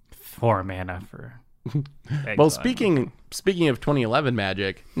 4 mana for. Well, exile. speaking of 2011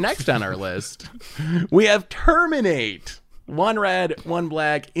 Magic, next on our list, we have Terminate. 1 red, 1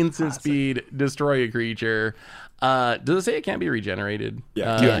 black, instant speed, destroy a creature. Does it say it can't be regenerated?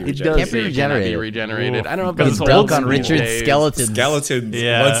 Yeah, it can't be does regenerated. say it cannot be Regenerated. regenerated. I don't know if Because that's it's old old Dunk on school Richard's days. skeletons. Skeletons,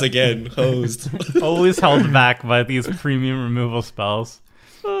 Yeah. once again, hosed. Always held back by these premium removal spells.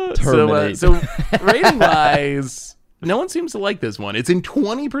 Terminate. So rating wise, no one seems to like this one. It's in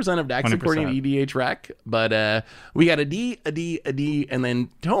 20% of decks 20%. according to EDH Rec, but we got a D, a D, a D, and then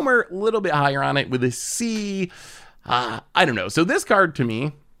Tomer a little bit higher on it with a C. I don't know. So this card to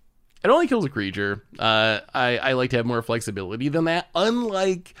me, it only kills a creature. I like to have more flexibility than that.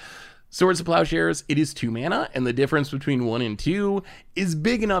 Unlike Swords to Plowshares, it is 2 mana, and the difference between 1 and 2 is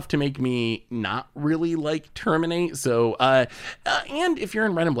big enough to make me not really like Terminate. So, and if you're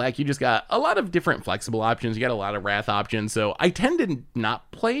in red and black, you just got a lot of different flexible options. You got a lot of Wrath options. So I tend to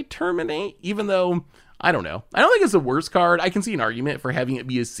not play Terminate, even though, I don't know. I don't think it's the worst card. I can see an argument for having it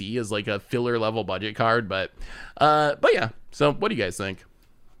be a C as like a filler level budget card, but yeah. So what do you guys think?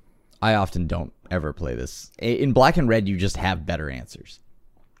 I often don't ever play this. In black and red, you just have better answers.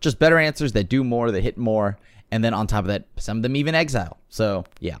 Just better answers that do more, that hit more, and then on top of that, some of them even exile. So,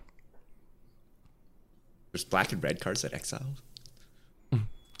 yeah. There's black and red cards that exile.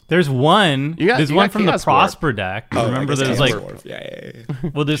 There's one. You got There's one from the Chaos Warp. Prosper deck. Oh, Remember, I guess there's Chaos like Warp. Yeah.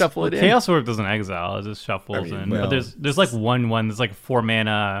 well, there's Shuffle it in. Chaos Orb doesn't exile. It just shuffles in. well, But there's like one. There's like 4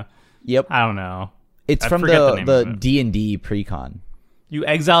 mana. Yep. I don't know. It's I from forget the name of the it. D&D precon. You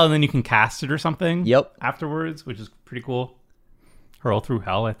exile and then you can cast it or something. Yep. Afterwards, which is pretty cool. Hurl through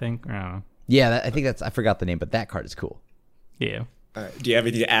hell, I think. I don't know. Yeah, I think I forgot the name, but that card is cool. Yeah. All right. Do you have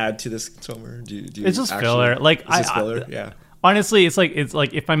anything to add to this, Tomer? Do you It's just filler. Like, it's just filler? Yeah. Honestly, it's like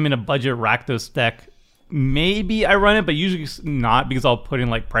if I'm in a budget Rakdos deck, maybe I run it, but usually not because I'll put in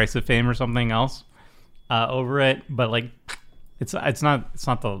like Price of Fame or something else over it. But like, it's not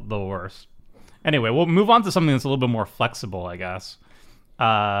the worst. Anyway, we'll move on to something that's a little bit more flexible, I guess.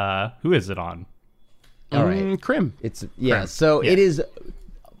 Who is it on? All right. Crim. It's Crim. so Yeah. it is.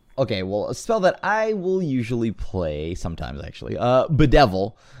 Okay, well, a spell that I will usually play sometimes, actually.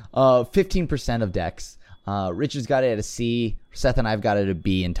 Bedevil, 15% of decks. Richard's got it at a C. Seth and I've got it at a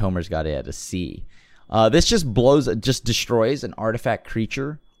B, and Tomer's got it at a C. This just destroys an artifact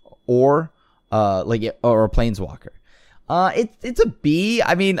creature or a planeswalker. It's a B.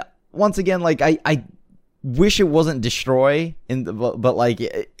 I mean, once again, like I wish it wasn't destroy, but like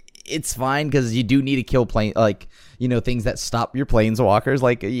it's fine because you do need to kill things that stop your planeswalkers,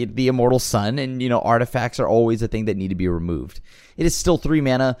 like the Immortal Sun, and artifacts are always a thing that need to be removed. It is still 3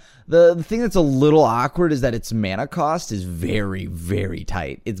 mana. The thing that's a little awkward is that its mana cost is very, very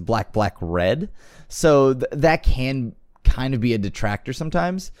tight. It's black, red, so that can kind of be a detractor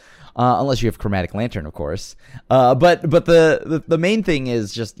sometimes, unless you have Chromatic Lantern, of course. But the main thing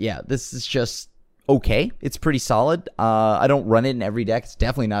is just this is just okay. It's pretty solid. I don't run it in every deck. It's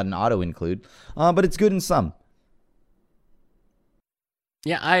definitely not an auto include, but it's good in some.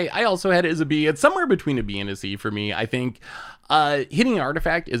 Yeah, I also had it as a B. It's somewhere between a B and a C for me. I think hitting an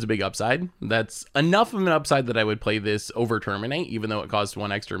artifact is a big upside. That's enough of an upside that I would play this over Terminate, even though it costs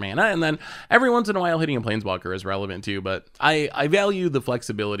 1 extra mana. And then every once in a while, hitting a Planeswalker is relevant too. But I value the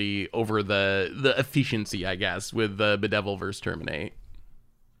flexibility over the efficiency, I guess, with the Bedevil versus Terminate.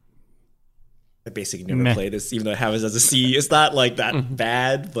 I basically never Meh. play this, even though I have it as a C. It's not like that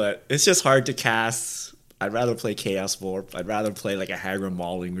bad, but it's just hard to cast. I'd rather play Chaos Warp. I'd rather play like a Hagra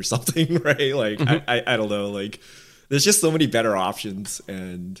Mauling or something, right? Like I don't know. Like there's just so many better options,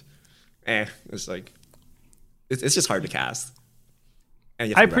 and it's like it's just hard to cast. And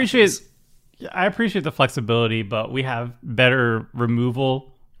you have I to appreciate the flexibility, but we have better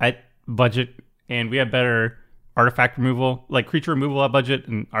removal at budget, and we have better artifact removal, like creature removal at budget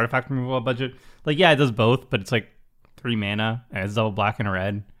and artifact removal at budget. Like, yeah, it does both, but it's like 3 mana and it's double black and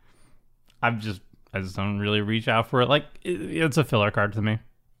red. I just don't really reach out for it. Like, it's a filler card to me.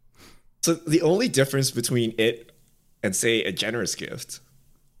 So the only difference between it and say a Generous Gift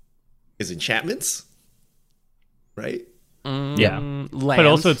is enchantments, right? Yeah. Lands, But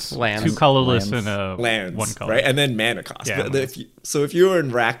also it's lands. 2 colorless Lands. and a Lands, 1 color. right? And then mana cost. Yeah, But if you were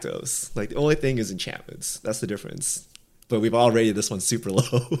in Rakdos, like the only thing is enchantments. That's the difference. But we've all rated this one super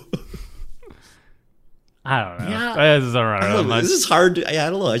low. I don't know. Yeah. I just don't run it that much. This is hard. I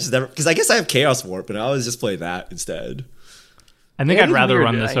don't know. I just never, because I guess I have Chaos Warp, and I always just play that instead. I think It I'd is rather weird.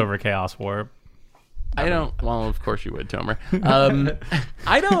 run this over Chaos Warp. I don't. Well, of course you would, Tomer.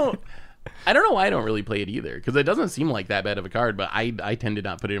 I don't know why I don't really play it either, because it doesn't seem like that bad of a card. But I tend to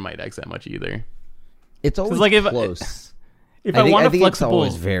not put it in my decks that much either. It's always like close. If I want a think it's flexible,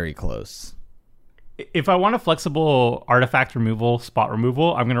 always very close. if I want a flexible artifact removal, spot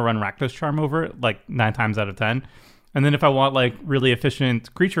removal, I'm gonna run Rakdos Charm over it like 9 times out of 10. And then if I want like really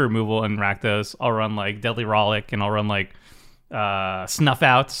efficient creature removal in Rakdos, I'll run like Deadly Rollick, and I'll run like Snuff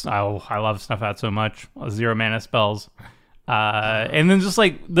Outs. Oh, I love Snuff Out so much. 0 mana spells. And then just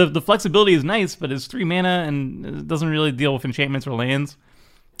like the flexibility is nice, but it's 3 mana and it doesn't really deal with enchantments or lands.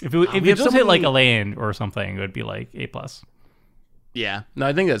 If it have just so hit like many- a land or something, it would be like A+. Yeah, no,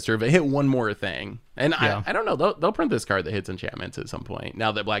 I think that's true. But hit one more thing, and Yeah. I don't know. They'll print this card that hits enchantments at some point.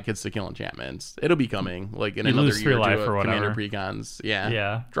 Now that Black gets to kill enchantments, it'll be coming like in You another lose year 3 or two life of or Commander whatever. Precons. Yeah,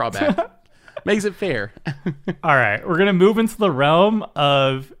 Yeah. drawback makes it fair. All right, we're gonna move into the realm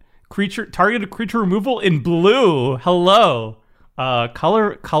of targeted creature removal in blue. Hello,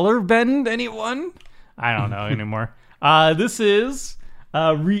 color bend anyone? I don't know anymore. This is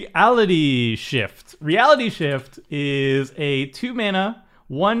Reality Shift. Reality Shift is a 2 mana,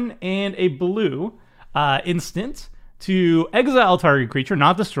 1 and a blue instant to exile target creature,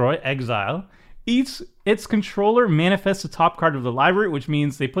 not destroy, exile. Its controller manifests the top card of the library, which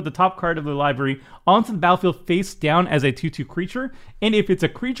means they put the top card of the library onto the battlefield face down as a 2/2 creature. And if it's a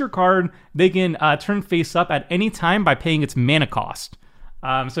creature card, they can turn face up at any time by paying its mana cost.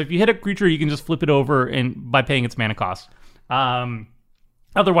 So if you hit a creature, you can just flip it over by paying its mana cost.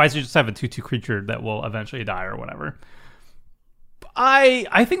 Otherwise, you just have a 2/2 creature that will eventually die or whatever.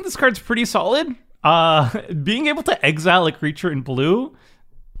 I think this card's pretty solid. Being able to exile a creature in blue,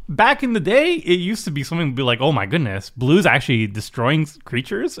 back in the day, it used to be something to be like, oh my goodness, blue's actually destroying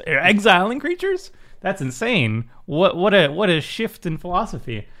creatures, or exiling creatures. That's insane. What a shift in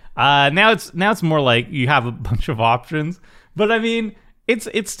philosophy. Now it's more like you have a bunch of options, but I mean,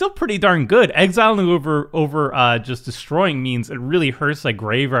 it's still pretty darn good. Exiling over just destroying means it really hurts like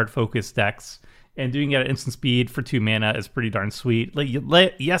graveyard focused decks. And doing it at instant speed for 2 mana is pretty darn sweet.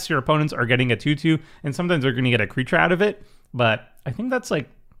 Yes, your opponents are getting a 2/2, and sometimes they're going to get a creature out of it. But I think that's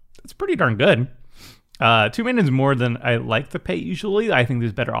pretty darn good. 2 mana is more than I like to pay usually. I think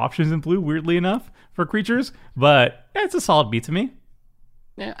there's better options in blue, weirdly enough, for creatures. But yeah, it's a solid B to me.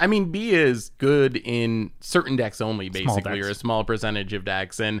 Yeah, I mean, B is good in certain decks only, basically, decks. or a small percentage of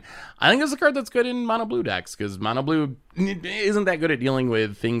decks. And I think it's a card that's good in mono blue decks, because mono blue isn't that good at dealing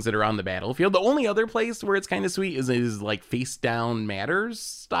with things that are on the battlefield. The only other place where it's kind of sweet is like face down matters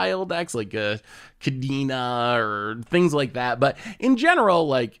style decks, like Kadena or things like that. But in general,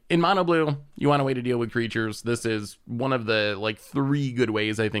 like in mono blue, you want a way to deal with creatures. This is one of the like 3 good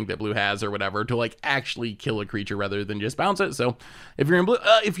ways I think that blue has or whatever to like actually kill a creature rather than just bounce it. So if you're in blue,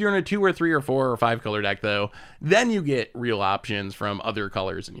 if you're in a 2 or 3 or 4 or 5 color deck though, then you get real options from other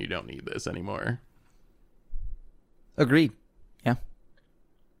colors and you don't need this anymore. Agreed. Yeah.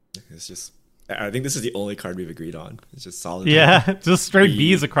 It's just, I think this is the only card we've agreed on. It's just solid. Yeah, just straight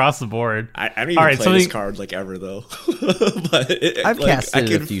Bs across the board. I don't even All right, play so this the- card like ever though. But I've cast I it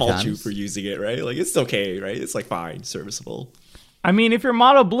a can few fault you times. for using it, right? Like it's okay, right? It's like fine, serviceable. I mean, if you're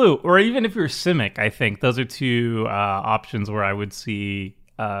mono blue, or even if you're Simic, I think those are 2 options where I would see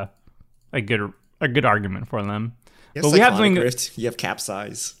a good argument for them. You But have we have Cyclonic something. Rift, you have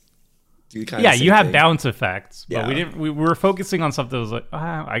Capsize. Do kinda Yeah, the same you have thing. bounce effects, but Yeah. we didn't. We were focusing on stuff that was like,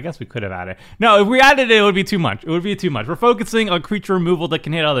 I guess we could have added. No, if we added it, it would be too much. It would be too much. We're focusing on creature removal that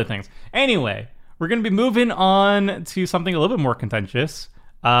can hit other things. Anyway, we're gonna be moving on to something a little bit more contentious.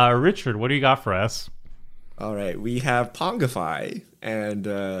 Richard, what do you got for us? All right, we have Pongify and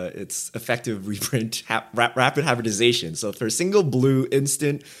its effective reprint rapid hybridization. So for a single blue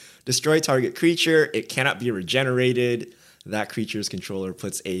instant, destroy target creature, it cannot be regenerated. That creature's controller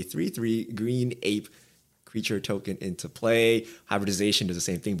puts a 3/3 green ape creature token into play. Hybridization does the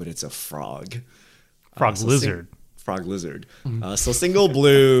same thing, but it's a frog. Frog lizard. Frog lizard. So single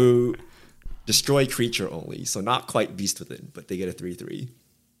blue, destroy creature only. So not quite Beast Within, but they get a 3/3.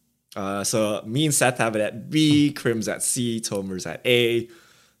 So me and Seth have it at B, Krim's at C, Tomer's at A.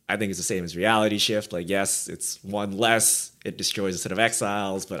 I think it's the same as Reality Shift. Like, yes, it's 1 less. It destroys instead of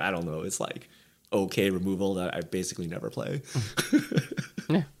exiles, but I don't know. It's like okay removal that I basically never play.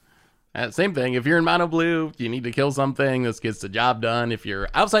 Same thing. If you're in mono blue, you need to kill something. This gets the job done. If you're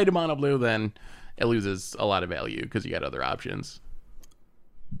outside of mono blue, then it loses a lot of value because you got other options.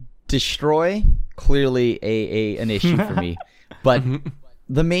 Destroy, clearly an issue for me. But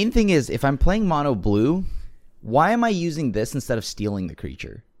the main thing is, if I'm playing mono blue, why am I using this instead of stealing the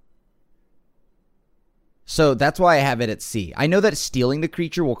creature? So that's why I have it at C. I know that stealing the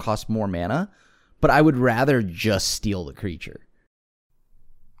creature will cost more mana, but I would rather just steal the creature.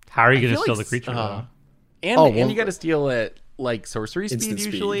 How are you going to feel steal like the creature, though? And you got to steal it like sorcery speed Instant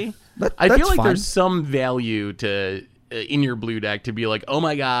speed. usually. That- I feel that's like fine. there's some value to in your blue deck to be like, oh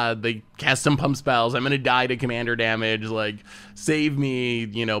my god, they cast some pump spells. I'm gonna die to commander damage. Like, save me,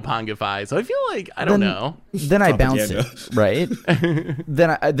 Pongify. So I feel like I don't know. Then I bounce Propaganda. it, right?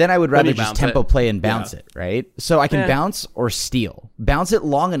 then I would rather you just bounce tempo it. play and bounce it, right? So I can Yeah. bounce or steal. Bounce it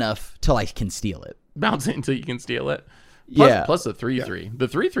long enough till I can steal it. Bounce it until you can steal it. Yeah. Plus the 3/3. The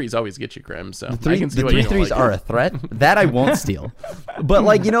 3/3s always get you, Krim. So I The can see why you don't 3/3s like are it. a threat. That I won't steal. But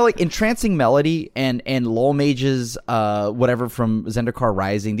like Entrancing Melody and Lull Mages, whatever from Zendikar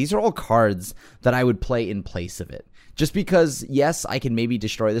Rising, these are all cards that I would play in place of it. Just because, yes, I can maybe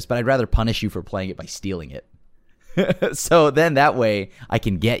destroy this, but I'd rather punish you for playing it by stealing it. So then that way I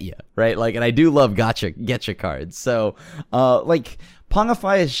can get you, right? Like, and I do love getcha cards. So,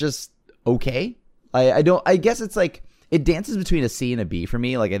 Pongify is just okay. I guess it's like, it dances between a C and a B for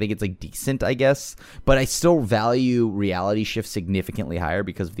me. Like, I think it's like decent, I guess, but I still value Reality Shift significantly higher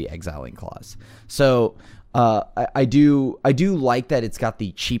because of the exiling clause. So, I do like that it's got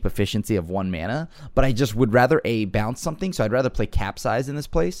the cheap efficiency of 1 mana, but I just would rather bounce something. So I'd rather play Capsize in this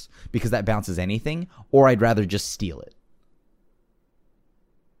place because that bounces anything, or I'd rather just steal it.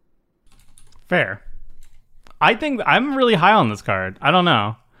 Fair. I think I'm really high on this card. I don't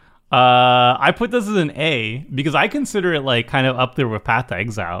know. I put this as an A because I consider it like kind of up there with Path to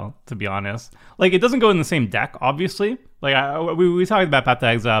Exile, to be honest. Like, it doesn't go in the same deck, obviously. Like, we talked about Path to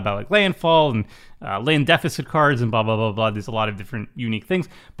Exile, about like landfall and land deficit cards and blah, blah, blah, blah. There's a lot of different unique things.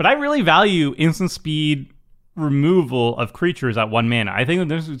 But I really value instant speed removal of creatures at 1 mana. I think the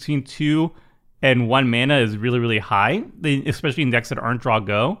difference between 2 and 1 mana is really, really high, especially in decks that aren't draw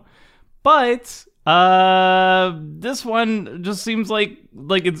go. But this one just seems like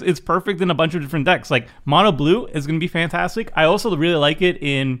it's perfect in a bunch of different decks. Like, mono blue is going to be fantastic. I also really like it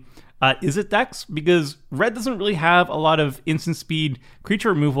in Izzet decks because red doesn't really have a lot of instant speed creature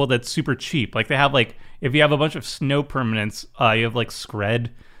removal that's super cheap. Like, they have like, if you have a bunch of snow permanents, you have like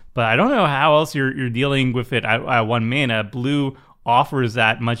Skred, but I don't know how else you're dealing with it at 1 mana. Blue offers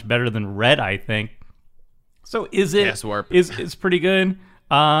that much better than red, I think. So Izzet is pretty good.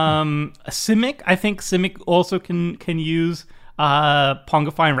 Simic, I think Simic also can use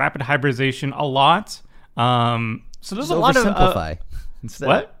Pongify and Rapid Hybridization a lot. So there's Just a lot of oversimplify instead.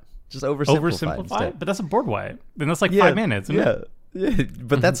 what? Just oversimplify Oversimplify, but that's a board wipe. Then that's like 5 mana, isn't it? Yeah,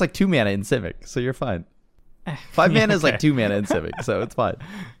 but that's like 2 mana in Simic, so you're fine. 5 mana is like 2 mana in Simic, so it's fine.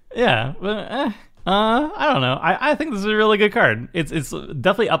 Yeah, but I don't know. I think this is a really good card. It's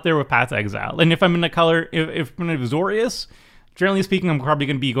definitely up there with Path to Exile. And if I'm in a color, if I'm in Azorius, generally speaking, I'm probably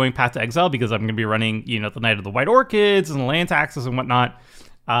going to be going Path to Exile because I'm going to be running, the Night of the White Orchids and the land taxes and whatnot.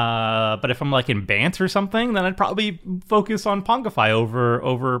 But if I'm like in Bant or something, then I'd probably focus on Pongify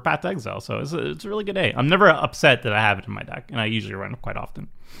over Path to Exile. So it's a really good A. I'm never upset that I have it in my deck, and I usually run it quite often.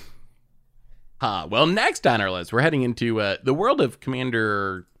 Well, next on our list, we're heading into the world of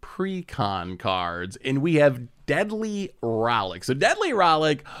Commander pre-con cards, and we have Deadly Rollick. So Deadly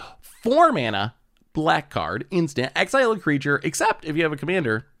Rollick, 4 mana, black card, instant, exile a creature, except if you have a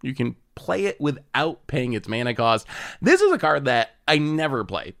commander, you can play it without paying its mana cost. This is a card that I never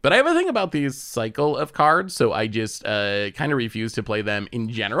play, but I have a thing about these cycle of cards, so I just kind of refuse to play them in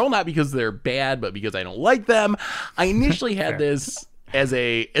general, not because they're bad, but because I don't like them. I initially had this as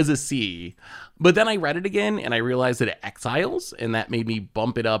a C, but then I read it again and I realized that it exiles, and that made me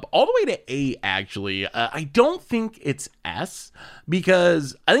bump it up all the way to A, actually. I don't think it's S,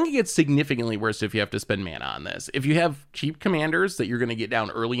 because I think it gets significantly worse if you have to spend mana on this. If you have cheap commanders that you're going to get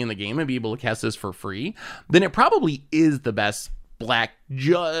down early in the game and be able to cast this for free, then it probably is the best black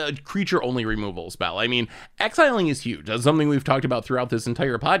creature only removal spell. I mean, exiling is huge. That's something we've talked about throughout this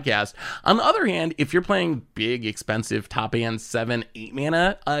entire podcast. On the other hand, if you're playing big, expensive top end 7-8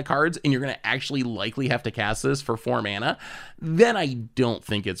 mana cards, and you're going to actually likely have to cast this for 4 mana, then I don't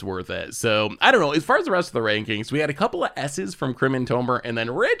think it's worth it. So I don't know. As far as the rest of the rankings, we had a couple of S's from Krim and Tomer, and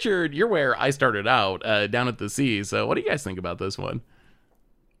then Richard, you're where I started out, down at the C. So what do you guys think about this one?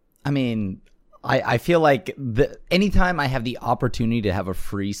 I mean, I feel like anytime I have the opportunity to have a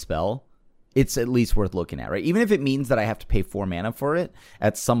free spell, it's at least worth looking at, right? Even if it means that I have to pay 4 mana for it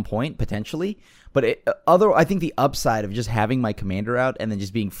at some point, potentially. But I think the upside of just having my commander out and then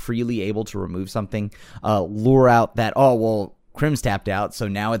just being freely able to remove something, lure out that, Crim's tapped out, so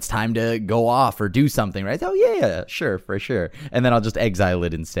now it's time to go off or do something, right? Oh, yeah, sure, for sure. And then I'll just exile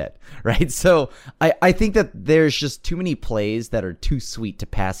it instead, right? So I think that there's just too many plays that are too sweet to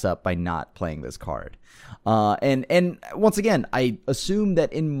pass up by not playing this card. And once again, I assume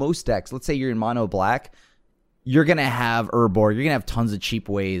that in most decks, let's say you're in mono black, you're going to have Urborg, you're going to have tons of cheap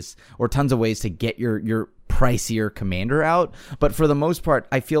ways or tons of ways to get your pricier commander out. But for the most part,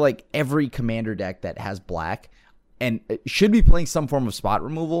 I feel like every commander deck that has black and should be playing some form of spot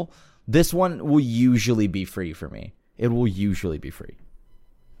removal, this one will usually be free for me. It will usually be free.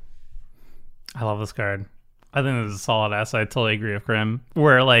 I love this card. I think this is a solid ass. I totally agree with Crim.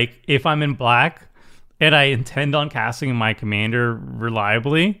 Where, like, if I'm in black and I intend on casting my commander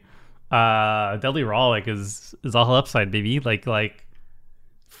reliably, Deadly Rollick is all upside, baby. Like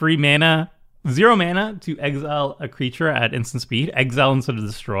free mana, 0 mana to exile a creature at instant speed, exile instead of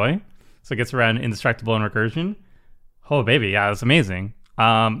destroy. So it gets around indestructible and recursion. Oh, baby. Yeah, that's amazing.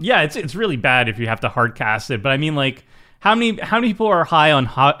 Yeah, it's really bad if you have to hard cast it. But I mean, like, how many people are high on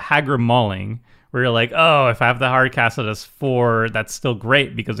Hagra Mauling, where you're like, oh, if I have to hard cast it as 4, that's still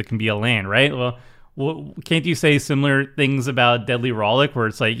great because it can be a land, right? Well, can't you say similar things about Deadly Rollick, where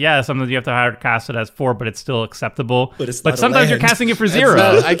it's like, yeah, sometimes you have to hard cast it as 4, but it's still acceptable. But sometimes you're casting it for 0.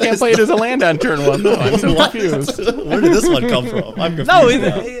 I can't play it as a land on turn 1, though. I'm so confused. Where did this one come from? I'm confused.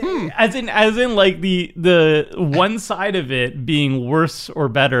 No, as in like the one side of it being worse or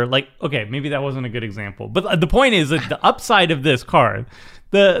better. Like, okay, maybe that wasn't a good example, but the point is that the upside of this card,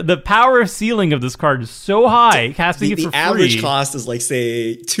 the power ceiling of this card is so high, casting it for free. The average cost is like,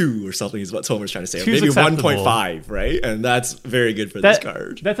 say, 2 or something is what Tomer's trying to say. Maybe 1.5, right? And that's very good for this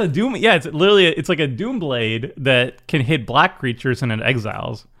card. That's a Doom. Yeah, it's literally, it's like a Doomblade that can hit black creatures and it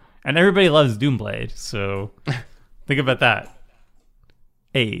exiles. And everybody loves Doomblade, so think about that.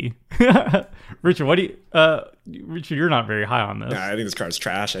 Hey. Richard, what do you... Richard, you're not very high on this. Nah, I think this card's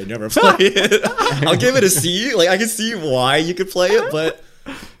trash. I never play it. I'll give it a C. Like, I can see why you could play it, but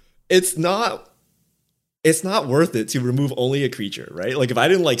it's not worth it to remove only a creature, right? Like, if I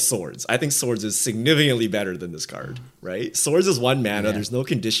didn't like Swords, I think Swords is significantly better than this card, right? Swords is 1 mana. Yeah. There's no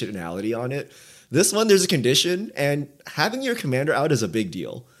conditionality on it. This one, there's a condition, and having your commander out is a big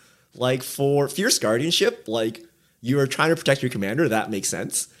deal. Like, for Fierce Guardianship, like, you are trying to protect your commander, that makes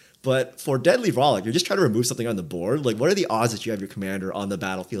sense. But for Deadly Rollick, you're just trying to remove something on the board. Like, what are the odds that you have your commander on the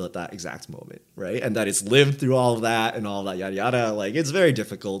battlefield at that exact moment, right? And that it's lived through all of that and all of that, yada, yada. Like, it's very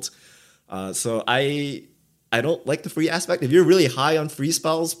difficult. So I don't like the free aspect. If you're really high on free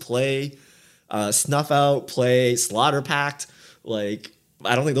spells, play Snuff Out, play Slaughter Pact. Like,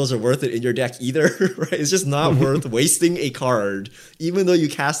 I don't think those are worth it in your deck either, right? It's just not worth wasting a card, even though you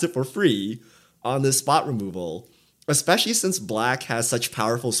cast it for free, on this spot removal. Especially since black has such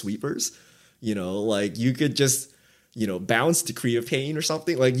powerful sweepers, you know, like you could just, you know, bounce Decree of Pain or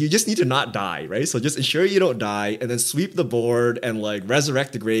something. Like, you just need to not die, right? So just ensure you don't die and then sweep the board and like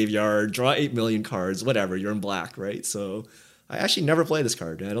resurrect the graveyard, draw 8 million cards, whatever, you're in black, right? So I actually never play this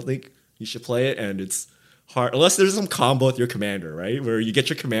card. I don't think you should play it, and it's hard unless there's some combo with your commander, right? Where you get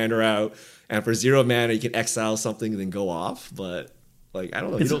your commander out and for 0 mana you can exile something and then go off. But like, I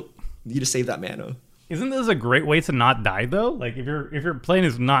don't know, you don't need to save that mana. Isn't this a great way to not die, though? Like, if your plane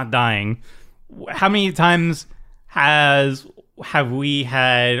is not dying, how many times have we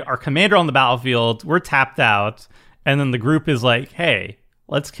had our commander on the battlefield, we're tapped out, and then the group is like, hey,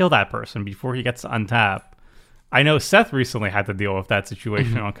 let's kill that person before he gets to untap. I know Seth recently had to deal with that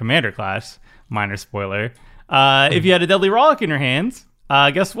situation on Commander Clash. Minor spoiler. If you had a Deadly Rollick in your hands,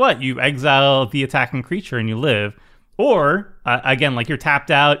 guess what? You exile the attacking creature and you live. Or, again, like, you're tapped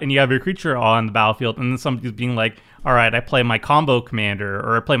out and you have your creature on the battlefield, and then somebody's being like, all right, I play my combo commander,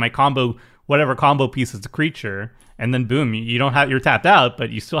 or I play my combo, whatever combo piece is the creature, and then boom, you're tapped out, but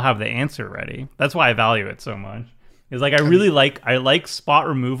you still have the answer ready. That's why I value it so much. It's like, I like spot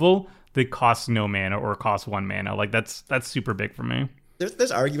removal that costs no mana or costs 1 mana. Like, that's super big for me.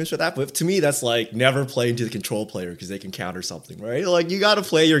 There's arguments for that, but to me, that's like never play into the control player because they can counter something, right? Like, you got to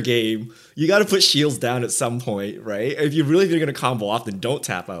play your game. You got to put shields down at some point, right? If you're going to combo off, then don't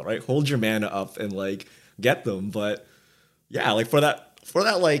tap out, right? Hold your mana up and like get them. But yeah, like for that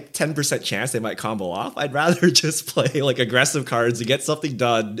like 10% chance they might combo off, I'd rather just play like aggressive cards to get something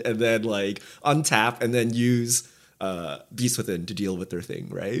done and then like untap and then use Beast Within to deal with their thing,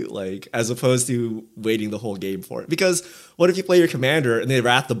 right? Like, as opposed to waiting the whole game for it. Because what if you play your commander and they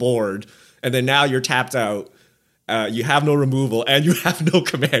wrath the board, and then now you're tapped out, you have no removal, and you have no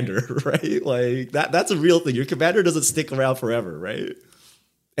commander, right? Like, that's a real thing. Your commander doesn't stick around forever, right?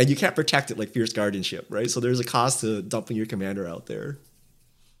 And you can't protect it like Fierce Guardianship, right? So there's a cost to dumping your commander out there.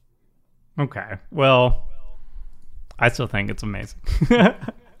 Okay, well, I still think it's amazing.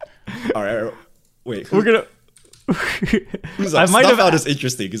 All right. Wait. We're gonna. I might have out is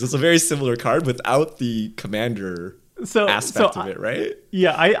interesting because it's a very similar card without the commander aspect of it, right?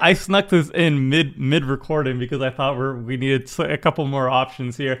 Yeah, I snuck this in mid recording because I thought we needed a couple more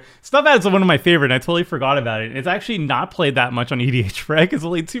options here. Snuff Out is one of my favorite, and I totally forgot about it. It's actually not played that much on EDH Rec. It's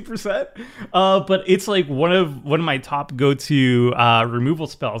only 2%, but it's like one of my top go-to removal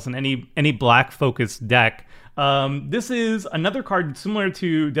spells in any black focused deck. This is another card similar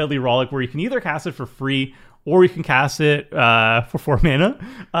to Deadly Rollick, where you can either cast it for free or you can cast it for 4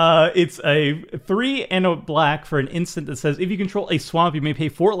 mana. It's a 3 and a black for an instant that says, if you control a swamp, you may pay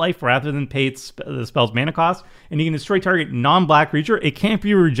 4 life rather than pay the spell's mana cost, and you can destroy target non-black creature. It can't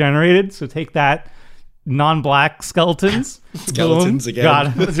be regenerated, so take that, non-black skeletons. Skeletons again.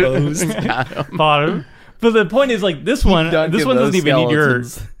 Got him. Bought him. But the point is, like, this one doesn't even need your...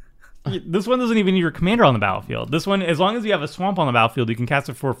 This one doesn't even need your commander on the battlefield. This one, as long as you have a swamp on the battlefield, you can cast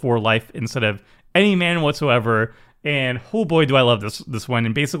it for 4 life instead of any mana whatsoever. And oh boy, do I love this one.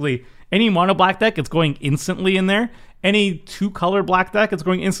 And basically, any mono black deck, it's going instantly in there. Any 2-color black deck, it's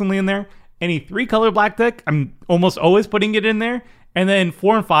going instantly in there. Any 3-color black deck, I'm almost always putting it in there. And then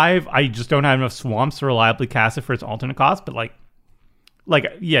 4 and 5, I just don't have enough swamps to reliably cast it for its alternate cost. But like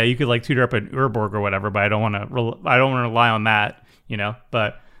yeah, you could like tutor up an Urborg or whatever, but I don't want to rely on that, you know.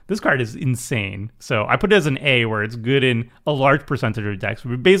 But this card is insane. So I put it as an A, where it's good in a large percentage of decks.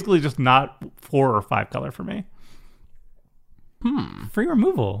 But basically just not 4 or 5 color for me. Free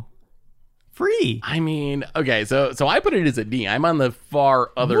removal. Free. I mean, okay, so I put it as a D. I'm on the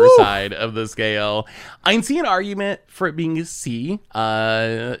far other side of the scale. I can see an argument for it being a C.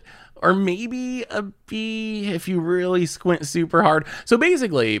 Or maybe a B if you really squint super hard. So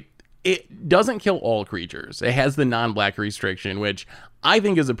basically, it doesn't kill all creatures. It has the non-black restriction, which I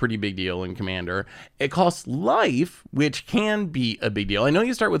think is a pretty big deal in Commander. It costs life, which can be a big deal. I know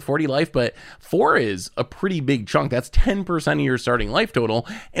you start with 40 life, but 4 is a pretty big chunk. That's 10% of your starting life total.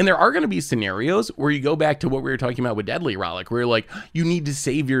 And there are going to be scenarios where you go back to what we were talking about with Deadly Rollick, where you're like, you need to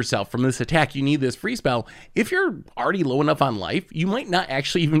save yourself from this attack. You need this free spell. If you're already low enough on life, you might not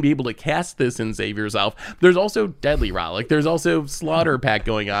actually even be able to cast this and save yourself. There's also Deadly Rollick. There's also Slaughter Pact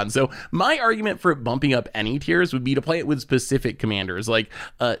going on. So my argument for bumping up any tiers would be to play it with specific commanders, like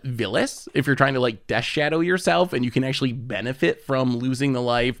Villas, if you're trying to like Death Shadow yourself and you can actually benefit from losing the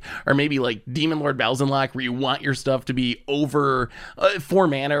life, or maybe like Demon Lord Belzenlock, where you want your stuff to be over 4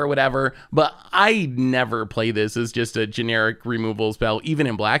 mana or whatever. But I never play this as just a generic removal spell, even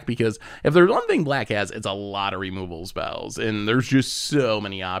in black, because if there's one thing black has, it's a lot of removal spells, and there's just so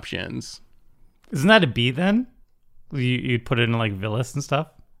many options. Isn't that a B then? You'd put it in like Villas and stuff?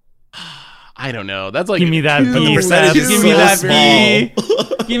 I don't know. That's like, give me that B, percentage Seth. is Give me so that small. B.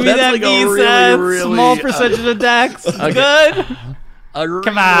 Give me That's that like a B, really, Seth. really, Small percentage of decks. Okay. Good.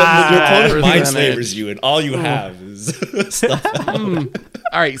 Come on. Your opponent mind percentage. slavers you, and all you have is stuff. All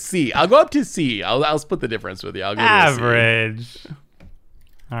right, C. I'll go up to C. I'll split the difference with you. I'll go to a C. Average.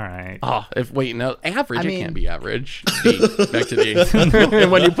 All right. Oh, no, average. I It mean- can't be average. D. Back to D.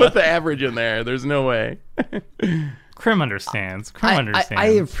 And when you put the average in there, there's no way. Krim understands. Krim understands. I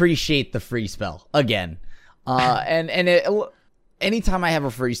appreciate the free spell again, anytime I have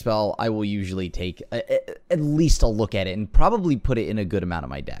a free spell, I will usually take at least a look at it and probably put it in a good amount of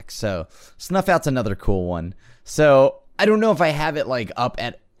my deck. So Snuff Out's another cool one. So I don't know if I have it like up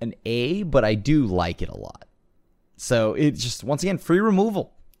at an A, but I do like it a lot. So it's just, once again, free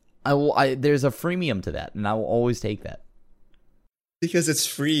removal. There's a freemium to that, and I will always take that. Because it's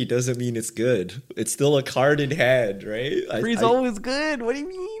free doesn't mean it's good. It's still a card in hand, right? Free's always good. What do you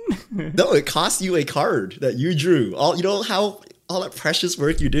mean? No, it costs you a card that you drew. You know how all that precious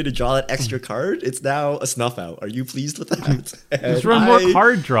work you did to draw that extra card? It's now a Snuff Out. Are you pleased with that? Just run more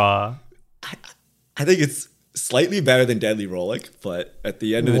card draw. I think it's slightly better than Deadly Rollick, but at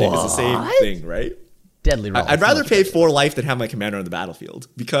the end of the day, it's the same thing, right? Deadly Roll. I'd rather pay 4 life than have my commander on the battlefield,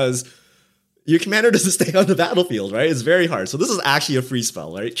 because your commander doesn't stay on the battlefield, right? It's very hard. So this is actually a free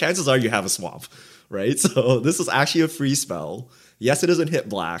spell, right? Chances are you have a swamp, right? So this is actually a free spell. Yes, it doesn't hit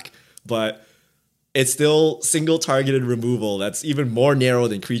black, but it's still single targeted removal that's even more narrow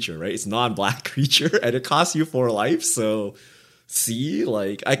than creature, right? It's non-black creature, and it costs you 4 life. So see,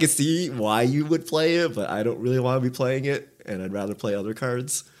 like, I can see why you would play it, but I don't really want to be playing it, and I'd rather play other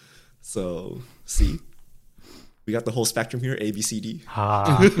cards. So see. We got the whole spectrum here, A, B, C, D.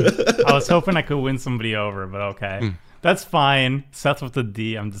 I was hoping I could win somebody over, but okay. That's fine. Seth with the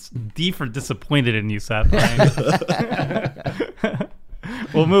D. I'm just D for disappointed in you, Seth.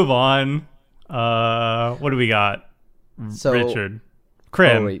 We'll move on. What do we got? So- Richard.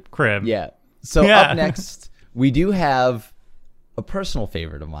 Crib. Oh, wait. Crib. Yeah. So Yeah. up next, we do have a personal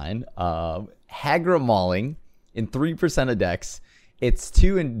favorite of mine, Hagra Mauling in 3% of decks. It's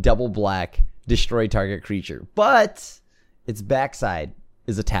 2 in double black, destroy target creature. But its backside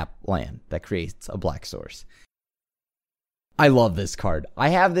is a tap land that creates a black source. I love this card. I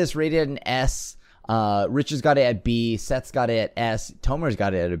have this rated an S. Richard's got it at B. Seth's got it at S. Tomer's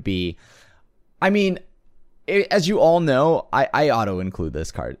got it at a B. I mean, as you all know, I auto-include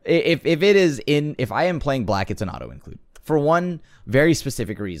this card. If I am playing black, it's an auto-include. For one very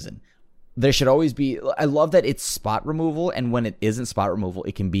specific reason. There should always be... I love that it's spot removal, and when it isn't spot removal,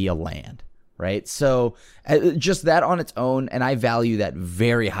 it can be a land, right? So, just that on its own, and I value that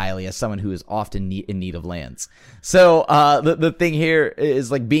very highly as someone who is often in need of lands. So, the thing here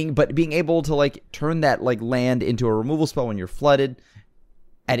is, like, being able to, like, turn that, like, land into a removal spell when you're flooded...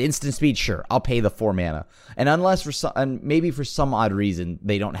 At instant speed, sure, I'll pay the 4 mana. And unless maybe for some odd reason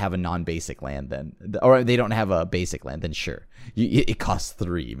they don't have a non-basic land, then, or they don't have a basic land, then sure, it costs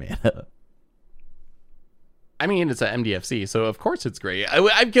 3 mana. I mean, it's an MDFC, so of course it's great.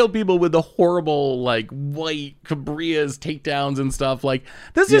 I've killed people with the horrible, like, white Cabrias takedowns and stuff. Like,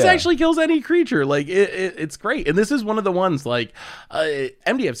 this just actually kills any creature. Like, it's great. And this is one of the ones, like,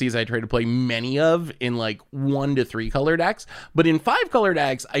 MDFCs I try to play many of in, like, 1 to 3 color decks. But in 5 color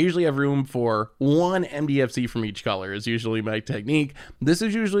decks, I usually have room for 1 MDFC from each color is usually my technique. This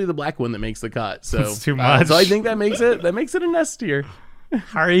is usually the black one that makes the cut. So, it's too much. So I think that makes it an S tier.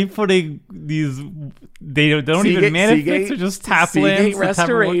 How are you putting these? They don't even mana fix, or just tap lands. Seagate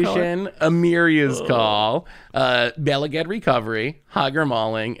Restoration, Amiria's Call, Balagad Recovery, Hagra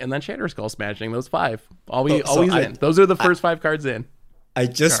Mauling, and then Shatterskull Smashing. Those 5. Always in. Those are the first 5 cards in. I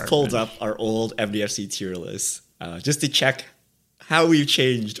just pulled up our old MDFC tier list just to check how we've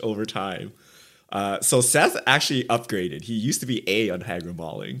changed over time. So Seth actually upgraded. He used to be A on Hagra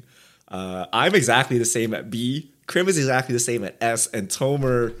Mauling. I'm exactly the same at B. Krim is exactly the same at S, and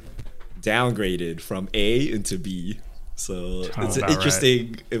Tomer downgraded from A into B. So it's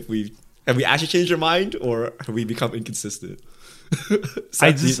interesting if we actually changed our mind, or have we become inconsistent?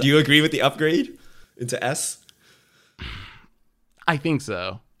 Seth, do you agree with the upgrade into S? I think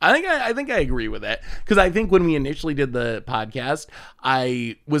so. I think I agree with it, because I think when we initially did the podcast,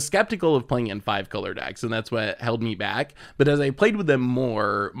 I was skeptical of playing in 5 color decks, and that's what held me back. But as I played with them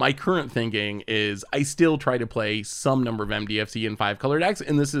more, my current thinking is I still try to play some number of MDFC in 5 color decks,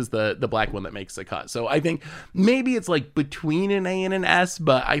 and this is the black one that makes the cut. So I think maybe it's like between an A and an S,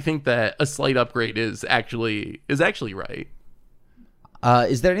 but I think that a slight upgrade is actually right.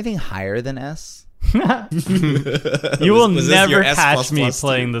 Is there anything higher than S? You will never catch me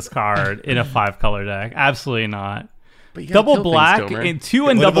playing this card in a 5 color deck. Absolutely not. Double black and 2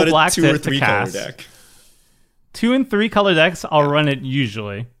 and double black to cast. Deck? 2 and 3 color decks, I'll run it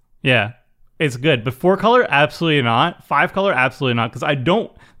usually. Yeah, it's good. But 4 color, absolutely not. 5 color, absolutely not. Because I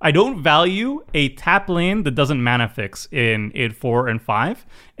don't value a tap lane that doesn't mana fix in 4 and 5,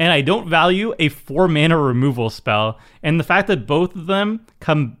 and I don't value a 4 mana removal spell. And the fact that both of them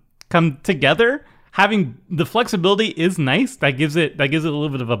come together, having the flexibility is nice. That gives it a little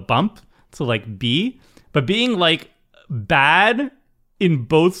bit of a bump to like B, but being like bad in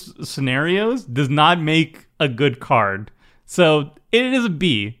both scenarios does not make a good card. So it is a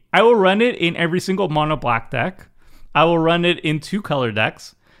B. I will run it in every single mono black deck. I will run it in 2 color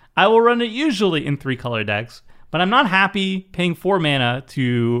decks. I will run it usually in 3 color decks, but I'm not happy paying 4 mana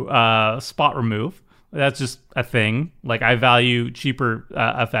to spot remove. That's just a thing. Like, I value cheaper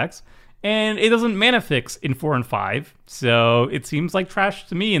effects. And it doesn't mana fix in 4 and 5, so it seems like trash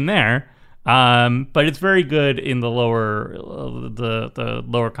to me in there. But it's very good in the lower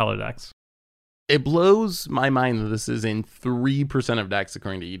color decks. It blows my mind that this is in 3% of decks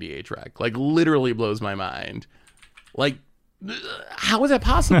according to EDHREC. Like, literally blows my mind. Like, how is that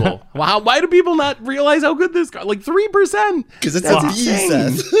possible? Why do people not realize how good this card? Like 3%? Because it's a B,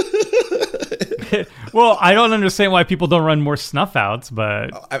 Seth. Well, I don't understand why people don't run more snuff outs,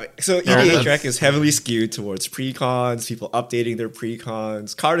 but so EDHREC is heavily skewed towards precons, people updating their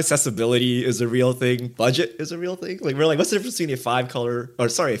precons. Card accessibility is a real thing. Budget is a real thing. Like, we're like, what's the difference between a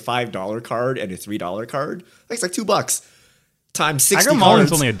 $5 card and a $3 card? Like, it's like $2 times 60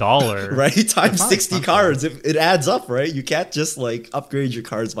 cards. Only $1, right? Times 60 cards. It adds up, right? You can't just like upgrade your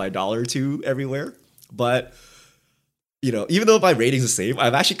cards by $1 or $2 everywhere. But you know, even though my rating's the same,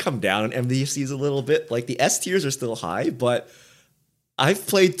 I've actually come down on MDFCs a little bit. Like, the S tiers are still high, but I've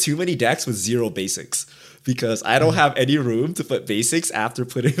played too many decks with 0 basics because I don't have any room to put basics after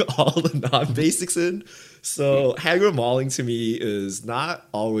putting all the non-basics in. So Hagra Mauling to me is not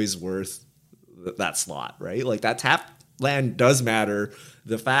always worth that slot, right? Like, that tap land does matter.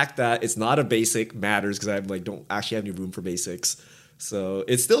 The fact that it's not a basic matters because I like don't actually have any room for basics. So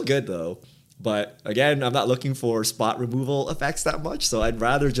it's still good though. But again, I'm not looking for spot removal effects that much. So I'd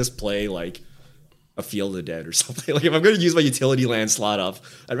rather just play like a Field of the Dead or something. Like if I'm going to use my utility land slot up,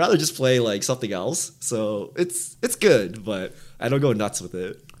 I'd rather just play like something else. So it's good, but I don't go nuts with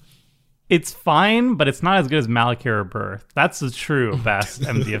it. It's fine, but it's not as good as Malakir Birth. That's the true best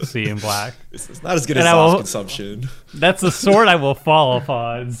MDFC in black. It's not as good as soft consumption. That's the sword I will fall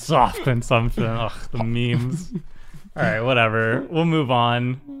upon. Soft consumption. Ugh, the memes. All right, whatever. We'll move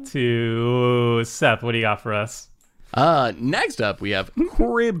on to Seth. What do you got for us? Next up, we have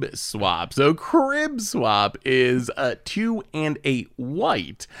Crib Swap. So Crib Swap is a 2 and a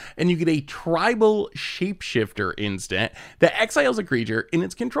white, and you get a tribal shapeshifter instant that exiles a creature, and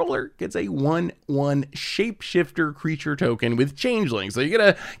its controller gets a 1/1 shapeshifter creature token with changeling. So you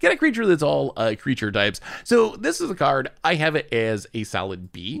get a creature that's all creature types. So this is a card, I have it as a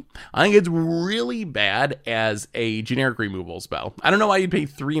solid B. I think it's really bad as a generic removal spell. I don't know why you'd pay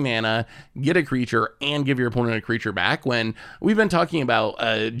 3 mana, get a creature, and give your opponent a creature back when we've been talking about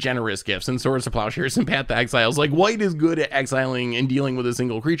generous gifts and Swords to Plowshares and Path to Exiles. Like, white is good at exiling and dealing with a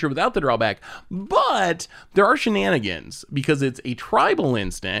single creature without the drawback, but there are shenanigans because it's a tribal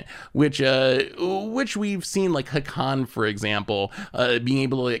instant, which we've seen, like Hakan, for example, being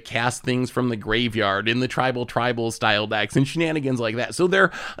able to cast things from the graveyard in the tribal style decks and shenanigans like that. So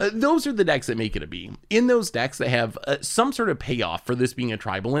those are the decks that make it a B. In those decks that have some sort of payoff for this being a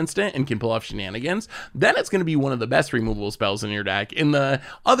tribal instant and can pull off shenanigans, then it's going to be one of the best removable spells in your deck. In the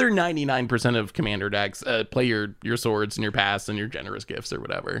other 99% of commander decks, play your swords and your paths and your generous gifts or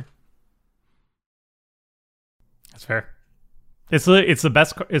whatever. That's fair. It's the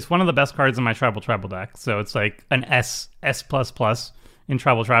best. It's one of the best cards in my tribal deck. So it's like an S plus in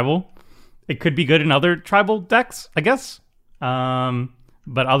tribal. It could be good in other tribal decks, I guess.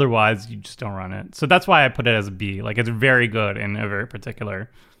 But otherwise, you just don't run it. So that's why I put it as a B. Like, it's very good in a very particular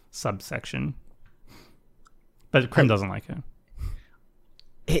subsection. But Crim doesn't like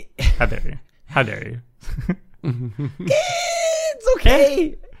it. How dare you? It's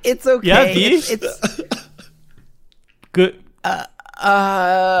okay. It's okay. Yeah, B? It's Good. Yeah.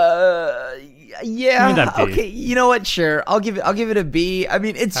 B. Okay. You know what? Sure. I'll give it a B. I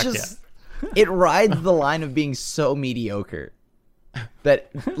mean, it's Heck just it rides the line of being so mediocre that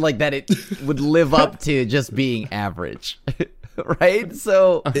it would live up to just being average. Right?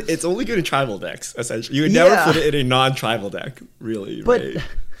 So it's only good in tribal decks, essentially. You would never put it in a non-tribal deck, really, but, right?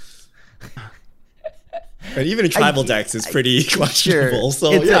 And even in tribal decks, it's pretty questionable.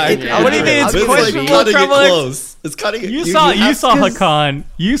 Sure. So what do you mean it's like questionable? cutting it Tribal decks? close. It's cutting it. You saw because- Hakan.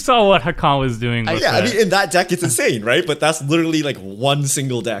 You saw what Hakan was doing. With I it. mean, in that deck, it's insane, right? But that's literally like one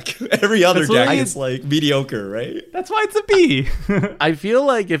single deck. Every other That's deck literally- is like mediocre, right? That's why it's a B. I feel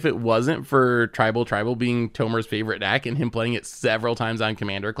like if it wasn't for tribal being Tomer's favorite deck and him playing it several times on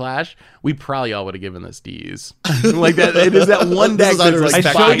Commander Clash, we probably all would have given this D's. Like that, it is that one This deck is out of that's like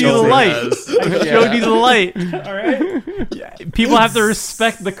respect I showed to you the Tomer. light. I showed you the light. All right. People have to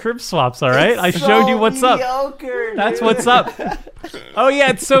respect the crib swaps. All right. I showed you what's up. That's what's up. Oh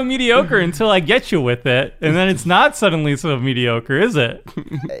yeah, it's so mediocre until I get you with it, and then it's not suddenly so mediocre, is it?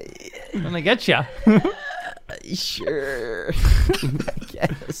 When I get you, sure. I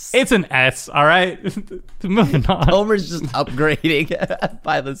guess. it's an S. All right. Moving on. Homer's just upgrading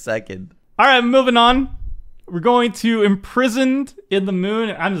by the second. All right, moving on. We're going to Imprisoned in the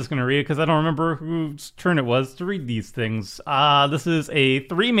Moon. I'm just going to read it because I don't remember whose turn it was to read these things. This is a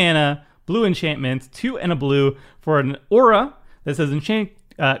 3-mana blue enchantment, 2 and a blue for an aura that says enchant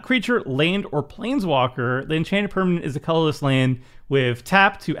creature, land, or planeswalker. The enchanted permanent is a colorless land with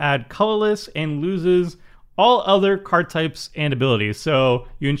tap to add colorless and loses all other card types and abilities. So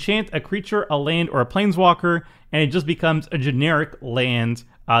you enchant a creature, a land, or a planeswalker, and it just becomes a generic land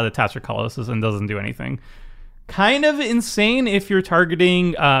that taps for colorless and doesn't do anything. Kind of insane if you're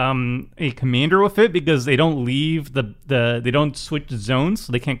targeting a commander with it, because they don't leave they don't switch zones,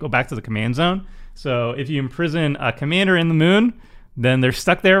 so they can't go back to the command zone. So if you imprison a commander in the moon, then they're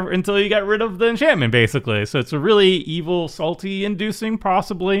stuck there until you get rid of the enchantment, basically. So it's a really evil, salty inducing,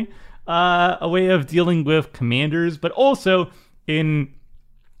 possibly a way of dealing with commanders. But also in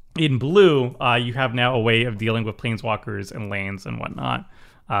blue, you have now a way of dealing with planeswalkers and lands and whatnot,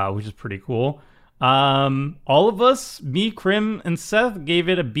 which is pretty cool. All of us, me, Crim, and Seth, gave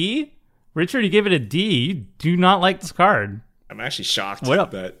it a B. Richard, you gave it a D. You do not like this card. I'm actually shocked What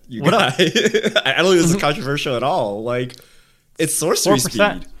up? that you What guys. I don't think this is controversial at all. Like, it's sorcery 4%.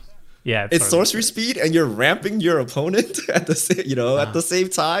 speed. Yeah, It's sorcery speed, and you're ramping your opponent at the same, at the same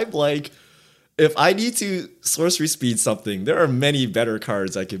time. Like, if I need to sorcery speed something, there are many better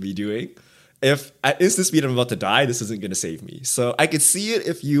cards I could be doing. If at instant speed I'm about to die, this isn't going to save me. So I could see it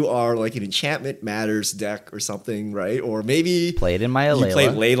if you are like an Enchantment Matters deck or something, right? Or maybe Play it in my you Alayla. play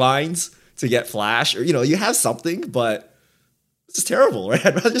ley lines to get flash, or you have something, but this is terrible, right?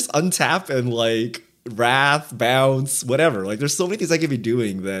 I'd rather just untap and like wrath, bounce, whatever. Like there's so many things I could be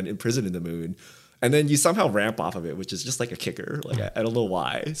doing than Imprison in the Moon. And then you somehow ramp off of it, which is just like a kicker. Like I don't know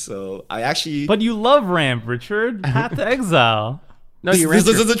why. So I actually But you love ramp, Richard. Path to Exile. No, this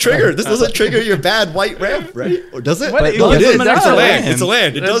doesn't trigger. This doesn't trigger your bad white ramp, right? Or does it? What? But, It no, it gives is. them It's a another land. land. It's a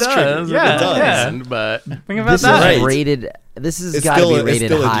land. It does trigger. Yeah, it does. yeah. But Think about This that. is Right. rated. This has It's got to still be a- it's rated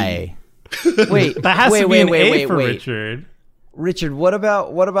still a D. high. Wait, That has wait, to be wait, an wait, A wait, for wait. Richard. Richard, what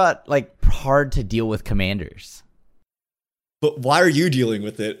about like hard to deal with commanders? But why are you dealing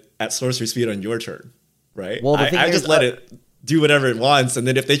with it at sorcery speed on your turn, right? Well, the thing I is, just let it do whatever it wants, and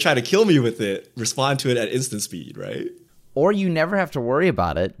then if they try to kill me with it, respond to it at instant speed, right? Or you never have to worry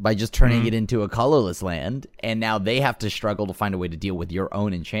about it by just turning it into a colorless land, and now they have to struggle to find a way to deal with your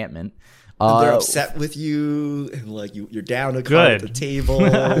own enchantment. And they're upset with you, and like you're down a card at Good. the table.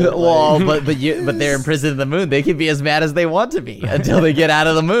 Well, but they're imprisoned in the moon. They can be as mad as they want to be until they get out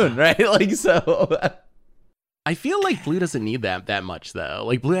of the moon, right? Like so. I feel like blue doesn't need that much though.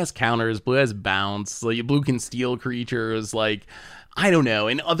 Like blue has counters, blue has bounce, like blue can steal creatures, like I don't know.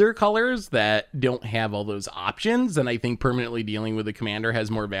 In other colors that don't have all those options, and I think permanently dealing with the commander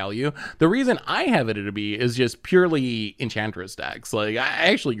has more value. The reason I have it to be is just purely Enchantress decks. Like I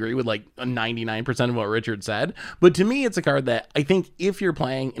actually agree with like 99% of what Richard said, but to me it's a card that I think if you're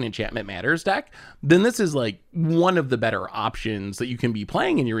playing an Enchantment Matters deck, then this is like one of the better options that you can be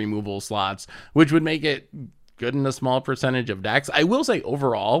playing in your removal slots, which would make it good in a small percentage of decks. I will say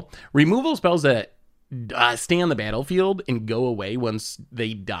overall, removal spells that stay on the battlefield and go away once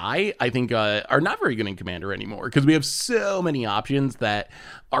they die, I think are not very good in Commander anymore, because we have so many options that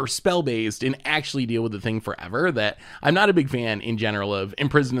are spell-based and actually deal with the thing forever that I'm not a big fan in general of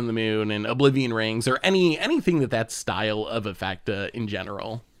Imprison in the Moon and Oblivion Rings or anything that style of effect in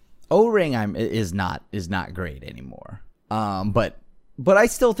general. O-Ring is not great anymore. But I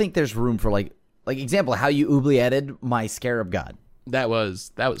still think there's room for like example how you oublietted my Scarab God. That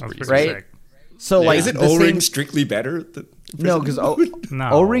was pretty pretty sweet. Right? sick. So like Is it the O-Ring same- strictly better? No, because No.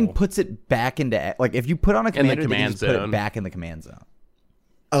 O-Ring puts it back into like if you put on a In the commander, they command can just put zone. it back in the command zone.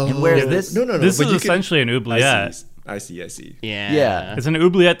 Oh, And whereas this- no, This but is you can- essentially an oubliette. I see. Yeah. Yeah. It's an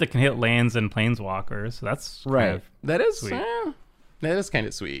oubliette that can hit lands and planeswalkers. So that's kind Right. of- That is Sweet. that is kind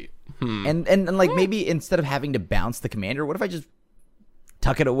of sweet. And like maybe instead of having to bounce the commander, what if I just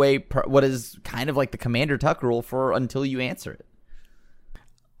tuck it away? What is kind of like the commander tuck rule for until you answer it.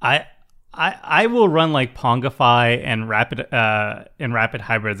 I will run like Pongify and rapid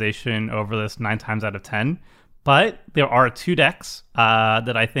hybridization over this 9 times out of 10. But there are 2 decks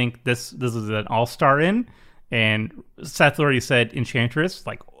that I think this is an all-star in. And Seth already said Enchantress,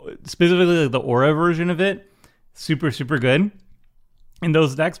 like specifically the Aura version of it, super, super good in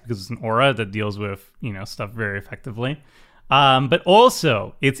those decks because it's an Aura that deals with, stuff very effectively. But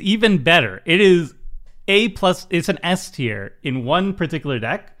also, it's even better. It is A+, it's an S tier in one particular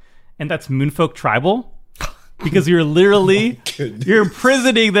deck, and that's Moonfolk Tribal. Because you're literally you're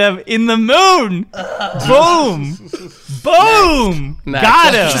imprisoning them in the moon. Boom, boom, Next.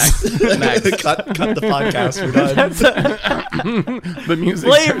 got him. Next. cut the podcast. We're done. The music.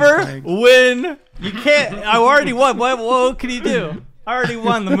 Flavor win. You can't. I already won. What can you do? I already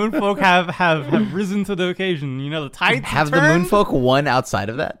won. The Moonfolk have risen to the occasion. The tides Have the turned. Moonfolk won outside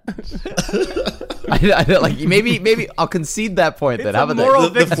of that? I like maybe I'll concede that point. Then It's how a about moral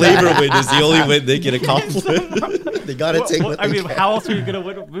that? The flavor win is the only win they can accomplish. They gotta take what I they mean, can. how else are you gonna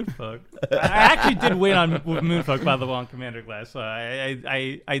win with Moonfolk? I actually did win with Moonfolk by the one Commander class, so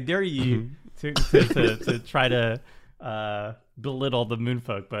I dare you to try to belittle the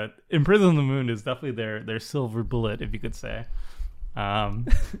Moonfolk, but Imprison the Moon is definitely their silver bullet, if you could say.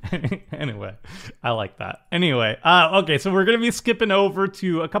 Anyway, I like that. Anyway, okay, so we're gonna be skipping over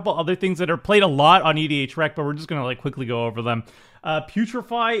to a couple other things that are played a lot on EDH Rec, but we're just gonna quickly go over them.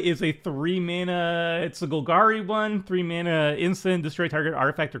 Putrefy is a 3 mana. It's a Golgari one, 3 mana instant. Destroy target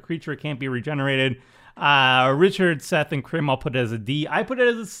artifact or creature. It can't be regenerated. Richard, Seth, and Krim, I'll put it as a D. I put it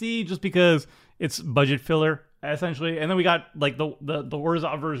as a C just because it's budget filler essentially. And then we got like the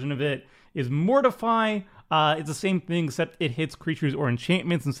Orzhov version of it is Mortify. It's the same thing except it hits creatures or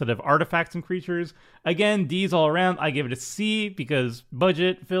enchantments instead of artifacts and creatures. Again, D's all around. I give it a C because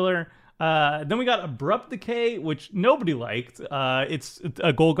budget filler. Then we got Abrupt Decay, which nobody liked. It's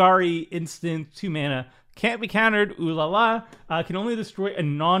a Golgari instant 2 mana can't be countered. Ooh la la. Can only destroy a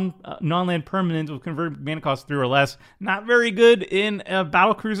non-land permanent with converted mana cost 3 or less. Not very good in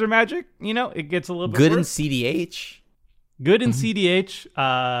battle cruiser Magic. It gets a little bit Good in worse. CDH. Good in CDH.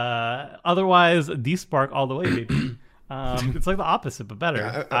 Otherwise, D-Spark all the way, baby. It's like the opposite, but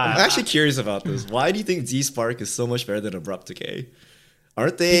better. I'm actually curious about this. Why do you think Z-Spark is so much better than Abrupt Decay?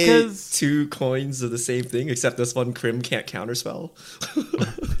 Aren't they Because- 2 coins of the same thing, except this one Crim can't counterspell?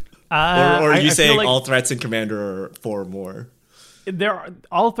 Or are you I feel saying like all threats in Commander are 4 or more?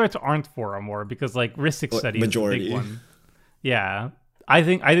 all threats aren't 4 or more because like Rhystic Study is the majority. big one. Yeah, I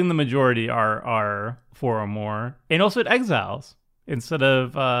think the majority are 4 or more, and also it exiles instead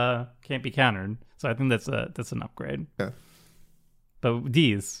of can't be countered. So I think that's an upgrade. Yeah. But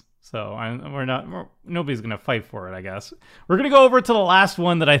D's. So nobody's gonna fight for it. I guess we're gonna go over to the last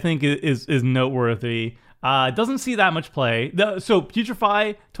one that I think is noteworthy. It doesn't see that much play. So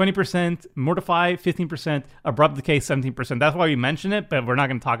Putrefy 20%, Mortify 15%, Abrupt Decay 17%. That's why we mention it, but we're not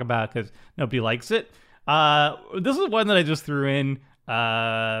going to talk about it because nobody likes it. This is one that I just threw in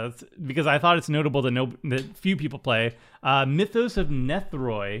because I thought it's notable that few people play. Mythos of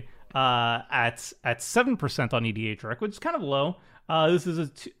Nethroi at 7% on EDH Rec, which is kind of low. This is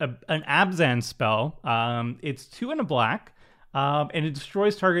an Abzan spell. It's 2 and a black, and it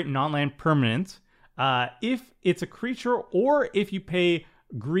destroys target non-land permanent. If it's a creature or if you pay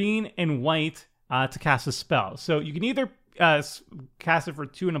green and white to cast a spell. So you can either cast it for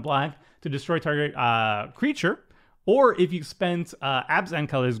 2 and a black to destroy target creature, or if you spend Abzan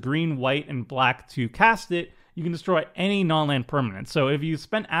colors, green, white, and black to cast it, you can destroy any non-land permanent. So if you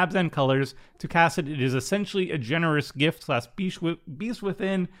spend Abzan colors to cast it, it is essentially a generous gift / Beast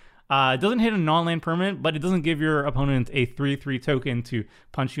Within. It doesn't hit a non-land permanent, but it doesn't give your opponent a 3/3 token to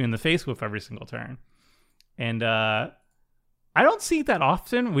punch you in the face with every single turn. And I don't see it that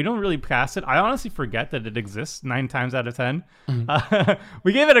often. We don't really cast it. I honestly forget that it exists 9 times out of 10.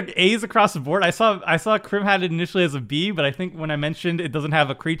 We gave it an A's across the board. I saw Crim had it initially as a B, but I think when I mentioned it doesn't have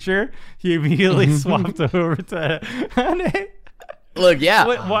a creature, he immediately swapped over to Look,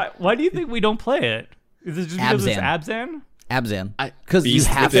 yeah. Why do you think we don't play it? Is it just because it's Abzan? Abzan. Because you Beast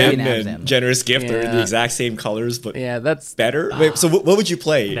have to be Within an and Abzan. Generous Gift are Yeah. the exact same colors, but Yeah, that's better. Wait, so what would you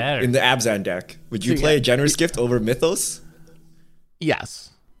play Better. in the Abzan deck? Would you So, play yeah. a Generous Gift over Mythos? yes.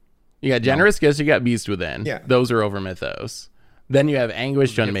 You got Generous Gifts, you got Beast Within. Yeah. Those are over Mythos. Then you have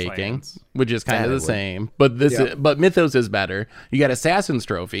Anguished Gift Unmaking, lands. which is kind of the Sadly. same, but Yeah. but Mythos is better. You got Assassin's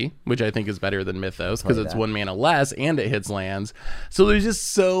Trophy, which I think is better than Mythos because Play it's that. 1 mana less and it hits lands. So there's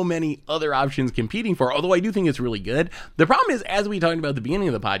just so many other options competing for. Although I do think it's really good. The problem is, as we talked about at the beginning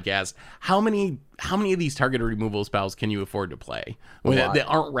of the podcast, how many of these target removal spells can you afford to play? lot. That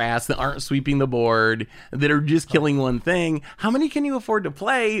aren't rats, that aren't sweeping the board, that are just killing one thing. How many can you afford to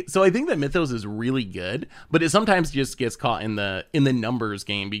play? So I think that Mythos is really good, but it sometimes just gets caught in the numbers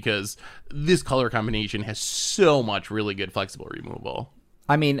game because this color combination has so much really good flexible removal.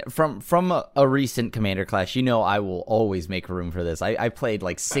 I mean, from a recent Commander Clash, I will always make room for this. I played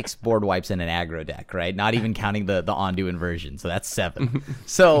like 6 board wipes in an aggro deck, right? Not even counting the Ondu inversion, so that's 7.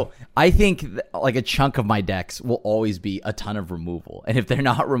 So I think like a chunk of my decks will always be a ton of removal, and if they're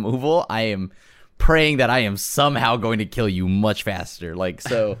not removal, I am praying that I am somehow going to kill you much faster. Like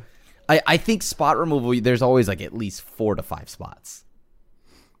so, I think spot removal. There's always like at least 4 to 5 spots.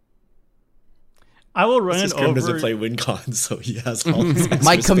 I will run Since it Crim over. doesn't play WinCon, so he has all this extra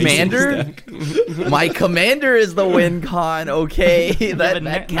My space in his commander, deck. my commander is the win con. Okay, Yeah, that but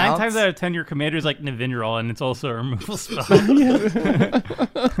that 9 counts. times out of 10, your commander is like Navindral, and it's also a removal spell.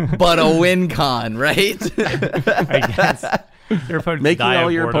 But a win con, right? I guess. Your opponent Making die all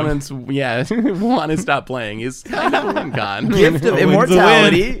of your boredom. opponents, want to stop playing is kind of a win con. Gift of A win's a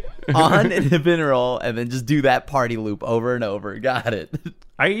immortality on Mineral, and then just do that party loop over and over. Got it.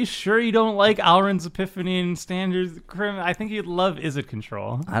 Are you sure you don't like Alrund's Epiphany and Standards Crim? I think you'd love Izzet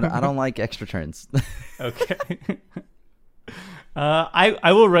Control. I don't like extra turns. Okay.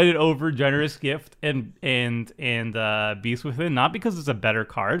 I will write it over Generous Gift and Beast Within, not because it's a better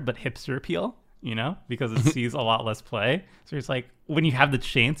card, but hipster appeal, because it sees a lot less play. So it's like when you have the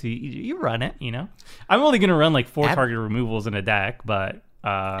chance, you run it, I'm only going to run like 4 target removals in a deck, but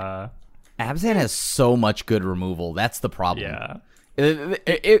Abzan has so much good removal. That's the problem. yeah.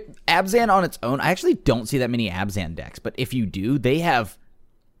 Abzan on its own, I actually don't see that many Abzan decks, but if you do, they have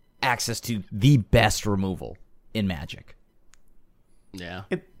access to the best removal in Magic. Yeah.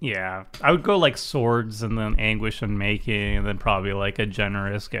 Yeah, I would go like Swords and then Anguish and Making, and then probably like a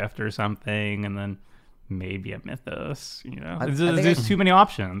Generous Gift or something, and then maybe a Mythos. There's too many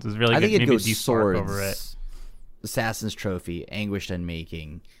options. It's really I good. think it Maybe goes D-Spark Swords, over it. Assassin's Trophy, Anguished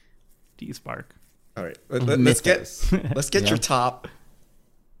Unmaking. D-Spark. All right, let's get your top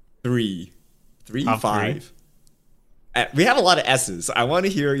three, Top five. We have a lot of S's. I want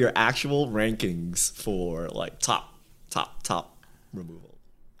to hear your actual rankings for like top removal.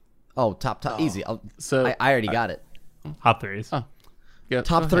 Oh, top, easy. So- I already got it. Top threes. Oh. Yeah,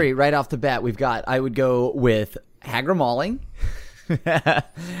 Top go ahead. three right off the bat. I would go with Hagra Mauling.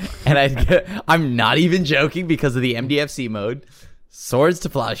 And I'm not even joking because of the MDFC mode. Swords to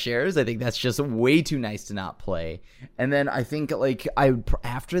Plowshares. I think that's just way too nice to not play. And then I think like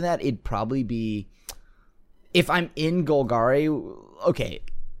after that it'd probably be, if I'm in Golgari, okay,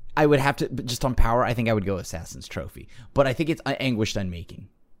 I would have to, just on power, I think I would go Assassin's Trophy. But I think it's Anguished Unmaking.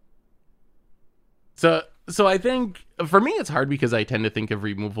 So I think for me it's hard because I tend to think of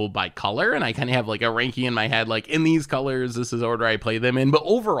removal by color, and I kind of have like a ranking in my head, like in these colors, this is order I play them in. But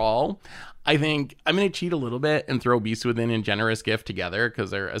overall, I think I'm going to cheat a little bit and throw Beast Within and Generous Gift together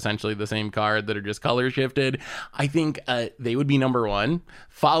because they're essentially the same card that are just color shifted. I think they would be number one,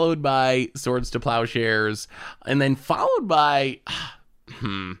 followed by Swords to Plowshares, and then followed by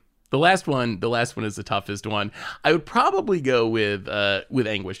the last one is the toughest one. I would probably go with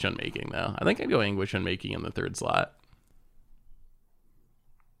Anguished Unmaking, though. I think I'd go Anguished Unmaking in the third slot.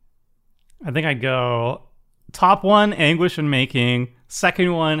 I think I'd go top one, Anguish Unmaking.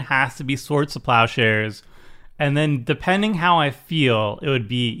 Second one has to be Swords to Plowshares. And then depending how I feel, it would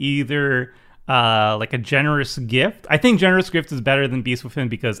be either like a Generous Gift. I think Generous Gift is better than Beast Within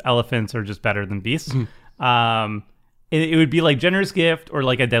because elephants are just better than beasts. It would be like Generous Gift or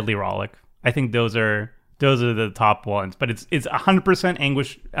like a Deadly Rollick. I think those are the top ones. But it's 100%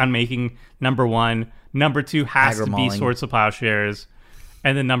 Anguish Unmaking, number one. Number two has to be Swords to Plowshares.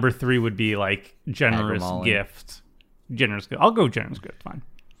 And then number three would be like Generous Gift. Generous Gift. I'll go Generous Gift, fine.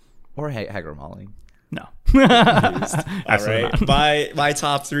 Or Hagra Mauling. No. All right. My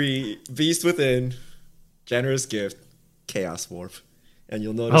top three: Beast Within, Generous Gift, Chaos Warp. And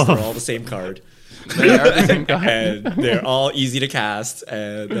you'll notice they're all the same card. They are the same card. And they're all easy to cast,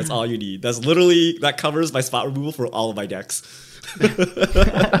 and that's all you need. That covers my spot removal for all of my decks.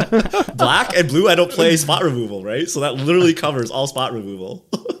 Black and blue, I don't play spot removal, right? So that literally covers all spot removal.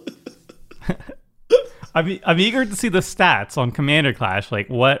 I'm eager to see the stats on Commander Clash. Like,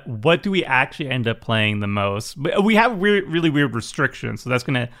 what do we actually end up playing the most? We have really weird restrictions, so that's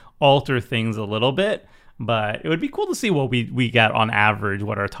going to alter things a little bit. But it would be cool to see what we get on average,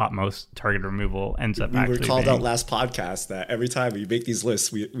 what our top most target removal ends up actually being. We were called out last podcast that every time we make these lists,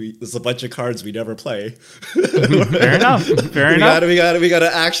 there's a bunch of cards we never play. Fair enough. We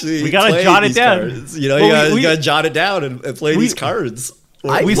gotta actually play jot it these down. cards. You know, you gotta jot it down and play these cards.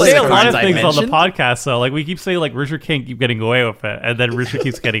 We say a lot of things on the podcast, though. Like, we keep saying, like, Richard can't keep getting away with it, and then Richard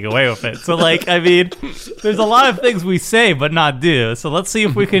keeps getting away with it. So, like, I mean, there's a lot of things we say but not do. So let's see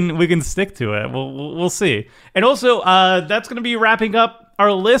if we can stick to it. We'll see. And also, that's going to be wrapping up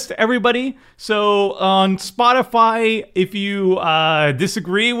our list, everybody. So on Spotify, if you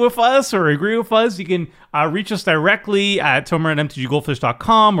disagree with us or agree with us, you can reach us directly at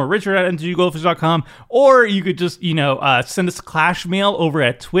tomer@mtggoldfish.com or richard@mtggoldfish.com, or you could just send us a Clash mail over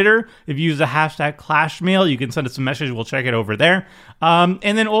at Twitter. If you use the hashtag Clash mail, you can send us a message. We'll check it over there. And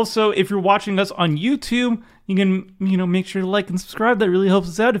then also, if you're watching us on YouTube, you can make sure to like and subscribe. That really helps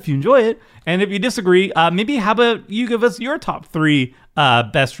us out if you enjoy it. And if you disagree, maybe how about you give us your top three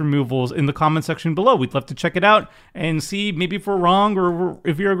best removals in the comment section below. We'd love to check it out and see maybe if we're wrong or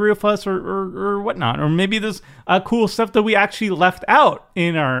if you agree with us or whatnot. Or maybe there's cool stuff that we actually left out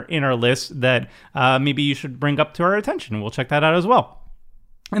in our list that maybe you should bring up to our attention. We'll check that out as well.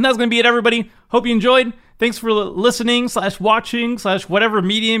 And that's going to be it, everybody. Hope you enjoyed. Thanks for listening / watching / whatever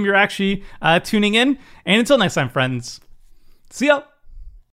medium you're actually tuning in. And until next time, friends. See ya.